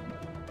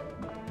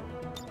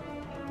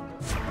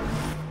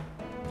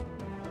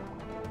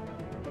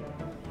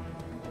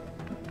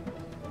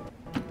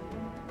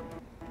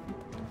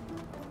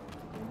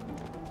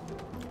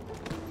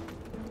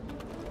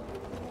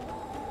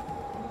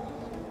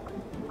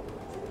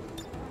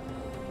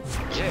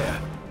 Yeah.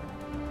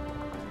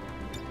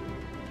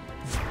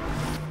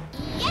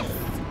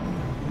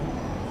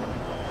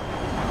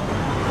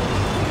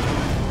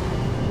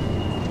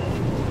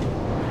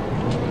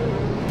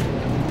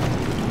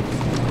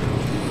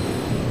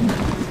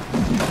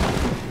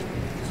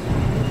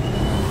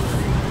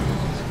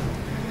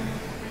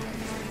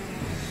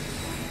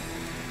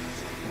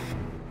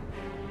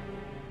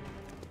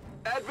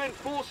 Advent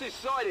forces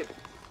sighted.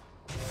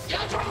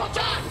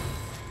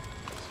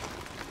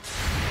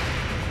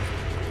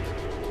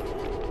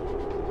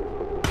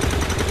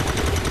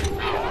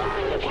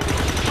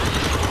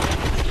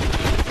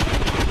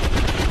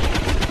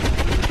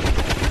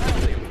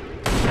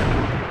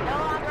 No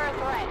longer a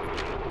threat.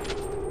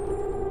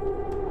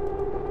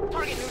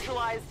 Target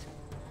neutralized.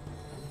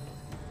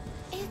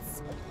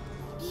 It's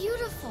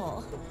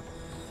beautiful.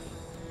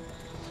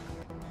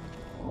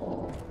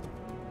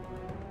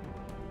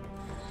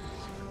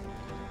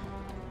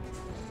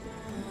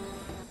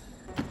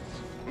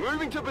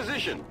 Moving to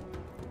position.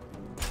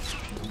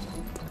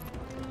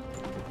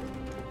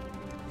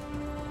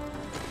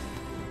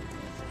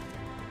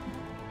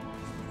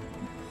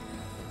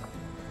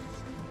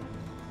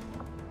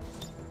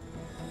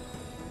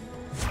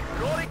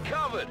 Got it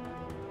covered.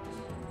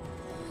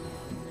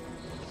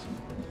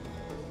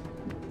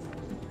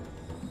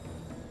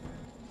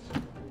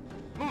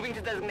 Moving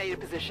to designated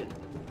position.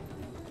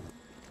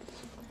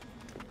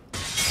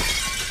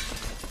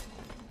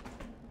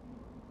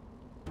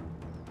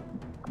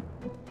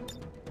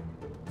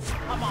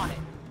 I'm on it.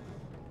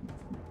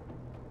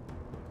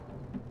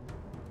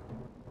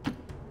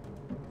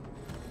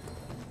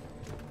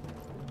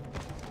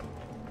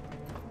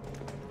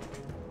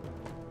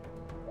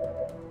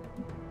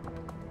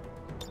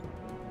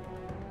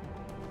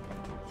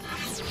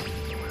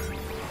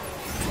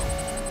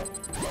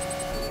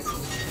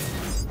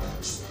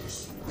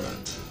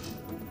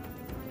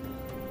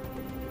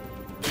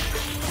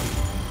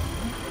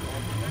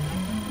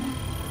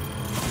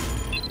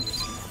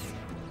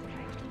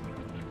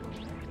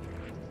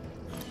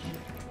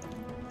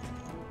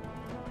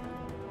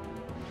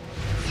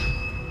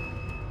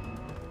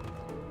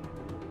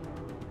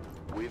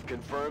 We've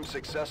confirmed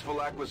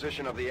successful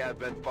acquisition of the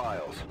Advent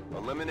files.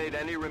 Eliminate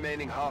any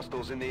remaining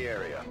hostiles in the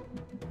area.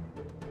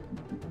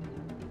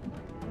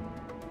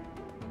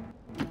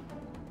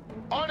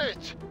 On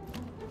it!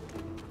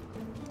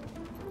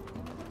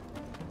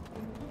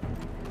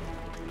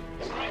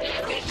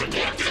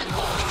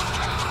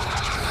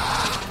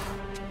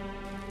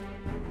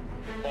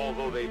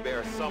 Although they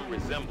bear some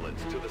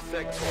resemblance to the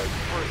sectoids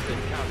first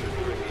encountered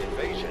during the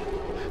invasion,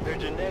 their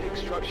genetic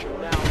structure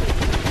now are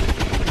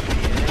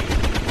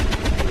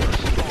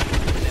stronger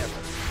than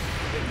ever,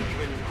 with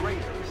even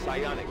greater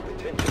psionic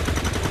potential.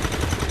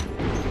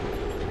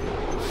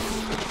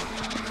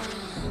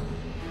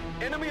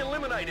 Enemy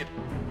eliminated!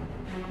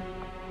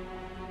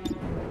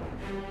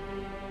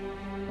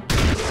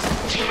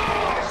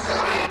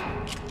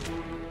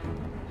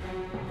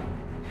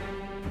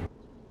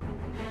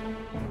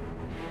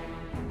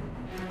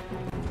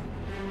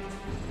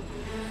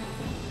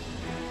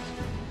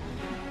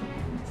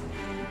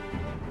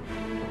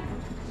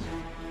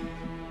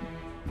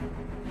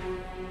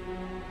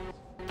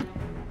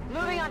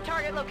 Moving on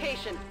target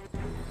location.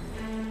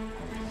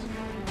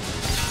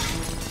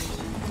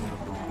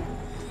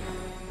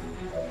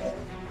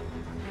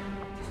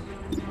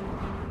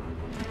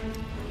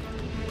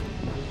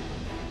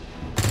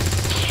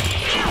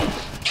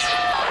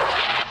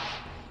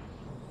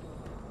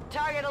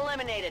 Target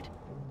eliminated.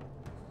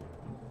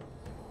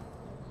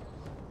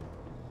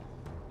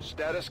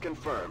 Status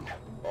confirmed.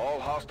 All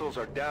hostiles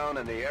are down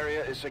and the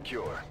area is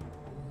secure.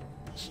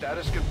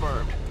 Status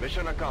confirmed.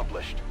 Mission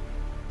accomplished.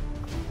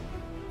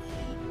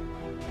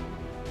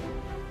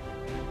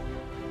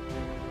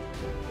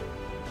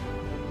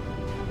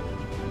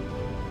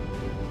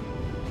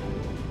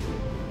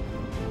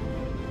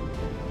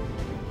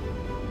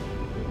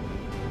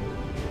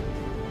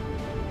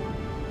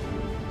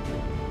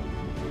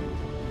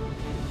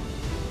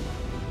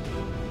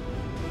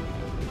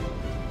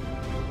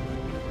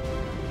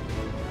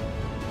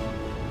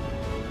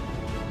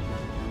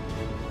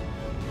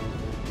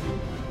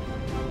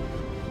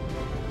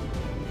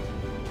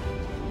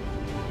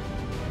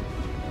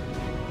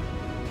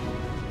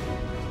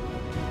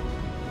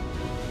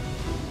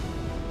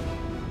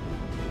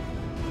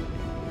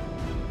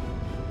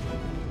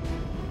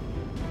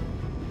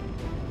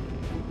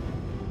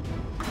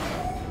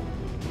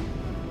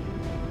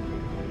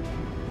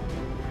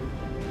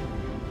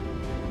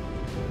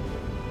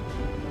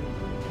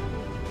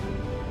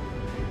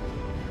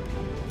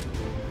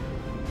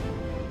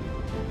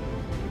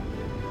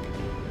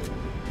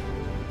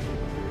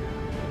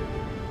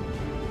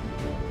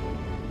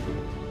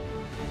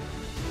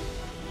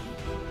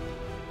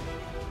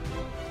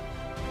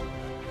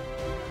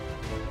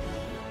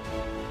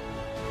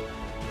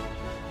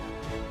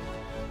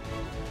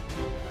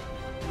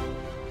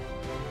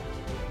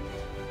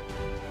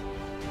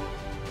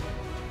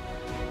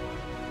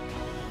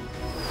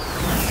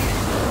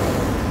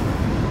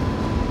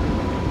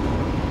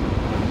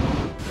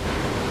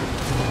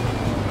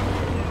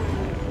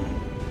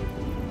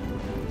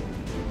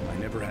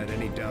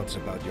 doubts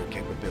about your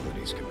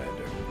capabilities,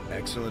 Commander.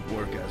 Excellent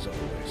work as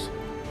always.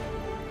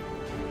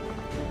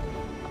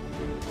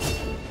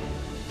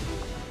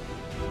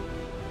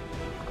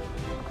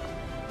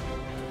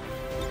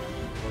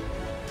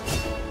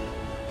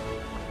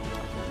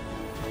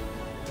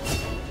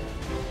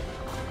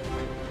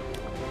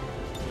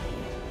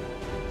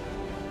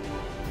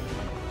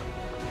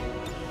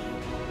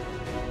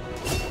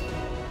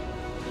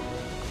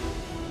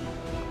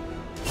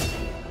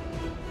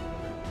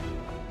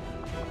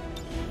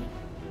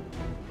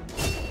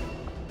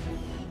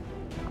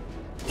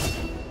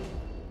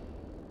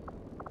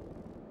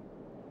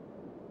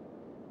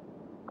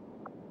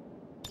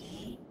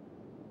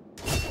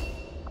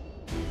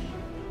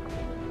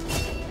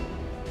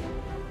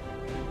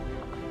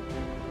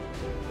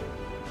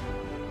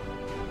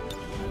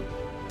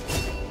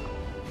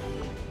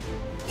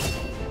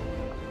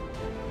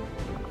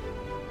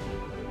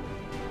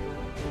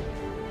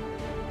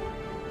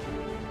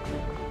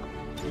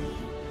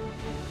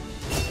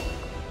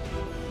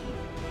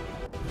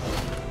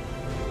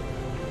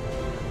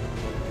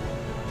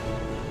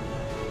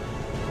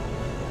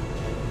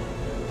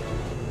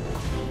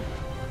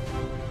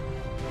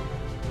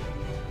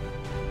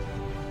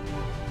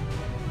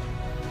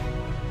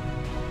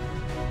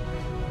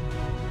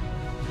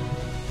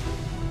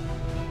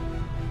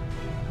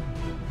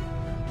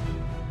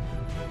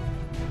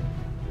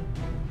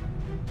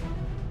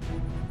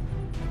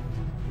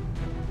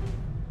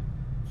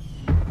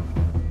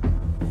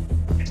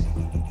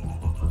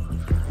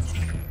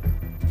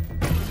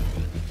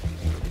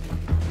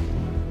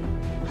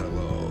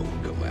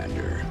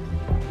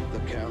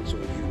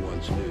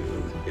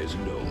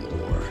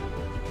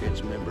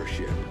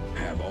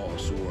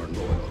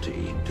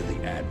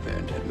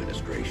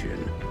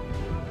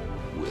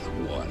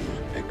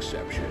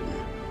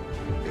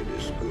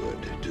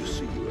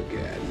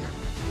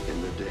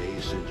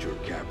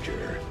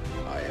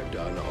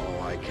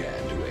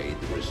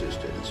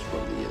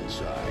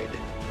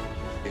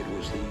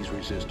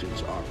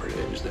 Resistance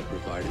operatives that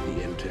provided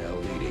the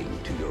intel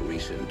leading to your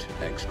recent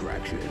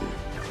extraction.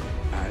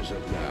 As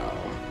of now,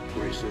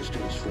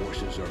 Resistance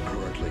forces are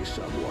currently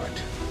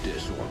somewhat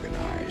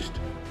disorganized.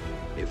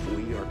 If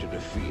we are to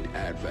defeat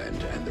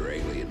Advent and their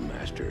alien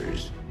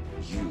masters,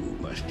 you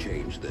must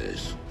change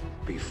this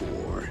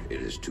before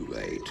it is too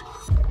late.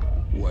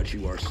 What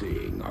you are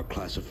seeing are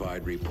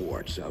classified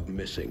reports of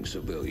missing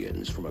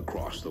civilians from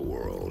across the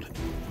world.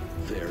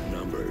 Their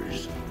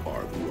numbers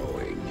are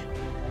growing.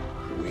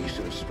 We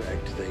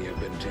suspect they have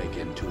been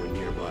taken to a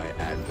nearby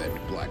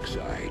Advent black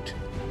site,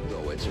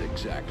 though its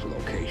exact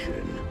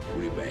location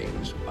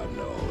remains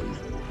unknown.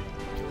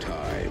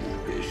 Time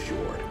is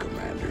short,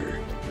 Commander.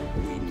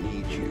 We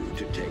need you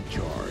to take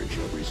charge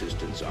of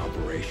Resistance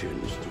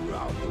operations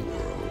throughout the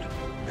world.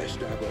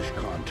 Establish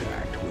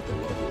contact with the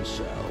local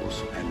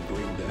cells and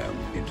bring them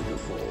into the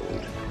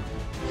fold.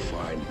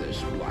 Find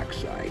this black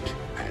site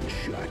and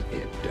shut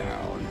it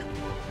down.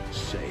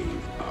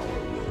 Save our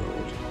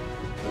world.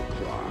 The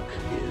clock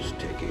is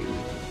ticking.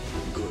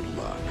 Good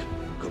luck,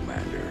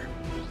 Commander.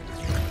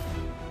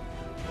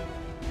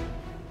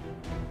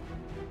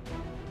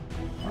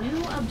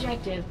 New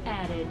objective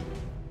added.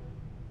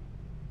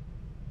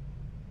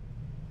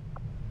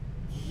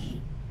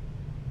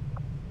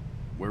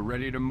 We're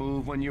ready to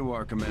move when you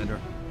are,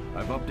 Commander.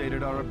 I've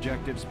updated our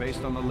objectives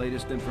based on the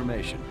latest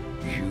information.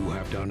 You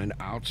have done an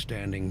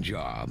outstanding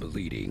job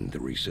leading the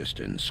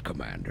Resistance,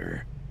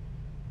 Commander.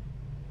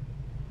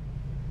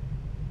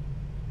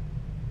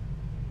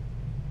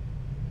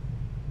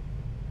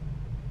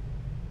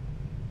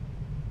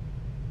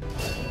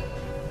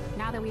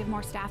 Now that we have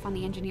more staff on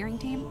the engineering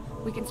team,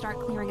 we can start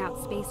clearing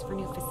out space for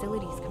new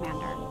facilities,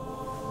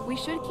 Commander. We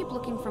should keep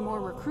looking for more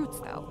recruits,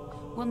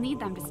 though. We'll need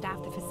them to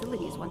staff the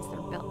facilities once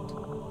they're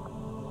built.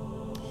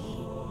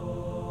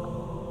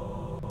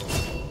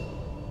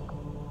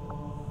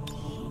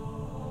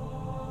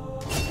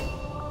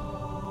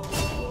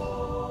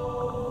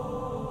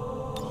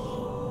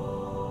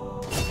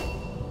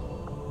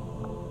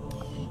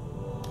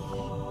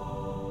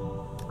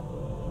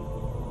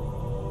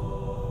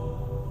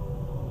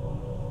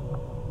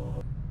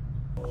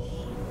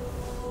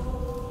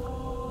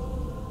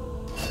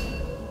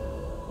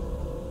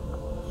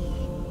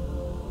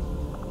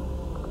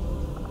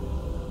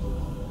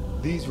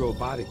 These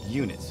robotic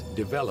units,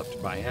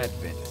 developed by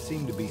Advent,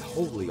 seem to be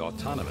wholly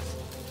autonomous,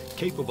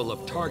 capable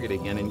of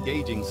targeting and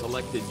engaging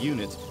selected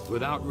units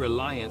without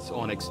reliance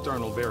on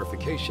external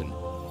verification.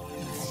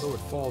 Although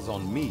it falls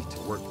on me to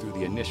work through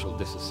the initial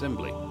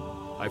disassembly,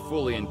 I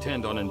fully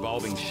intend on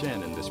involving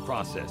Shen in this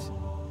process,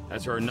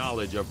 as her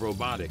knowledge of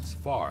robotics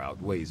far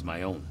outweighs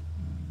my own.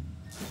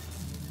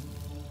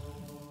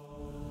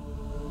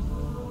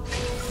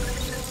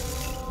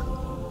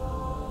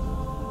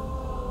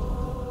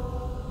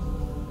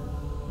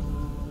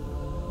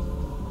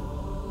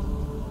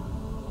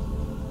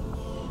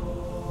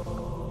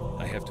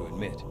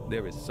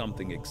 There is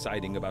something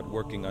exciting about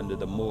working under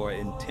the more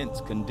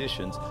intense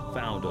conditions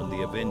found on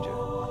the Avenger.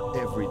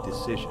 Every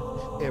decision,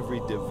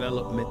 every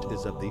development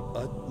is of the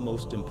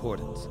utmost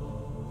importance.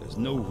 The There's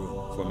no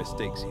room for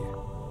mistakes here.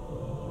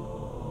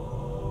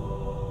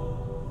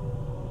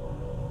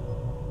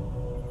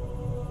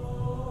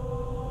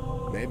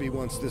 Maybe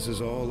once this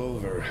is all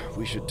over,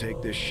 we should take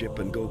this ship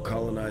and go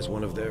colonize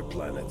one of their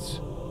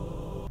planets.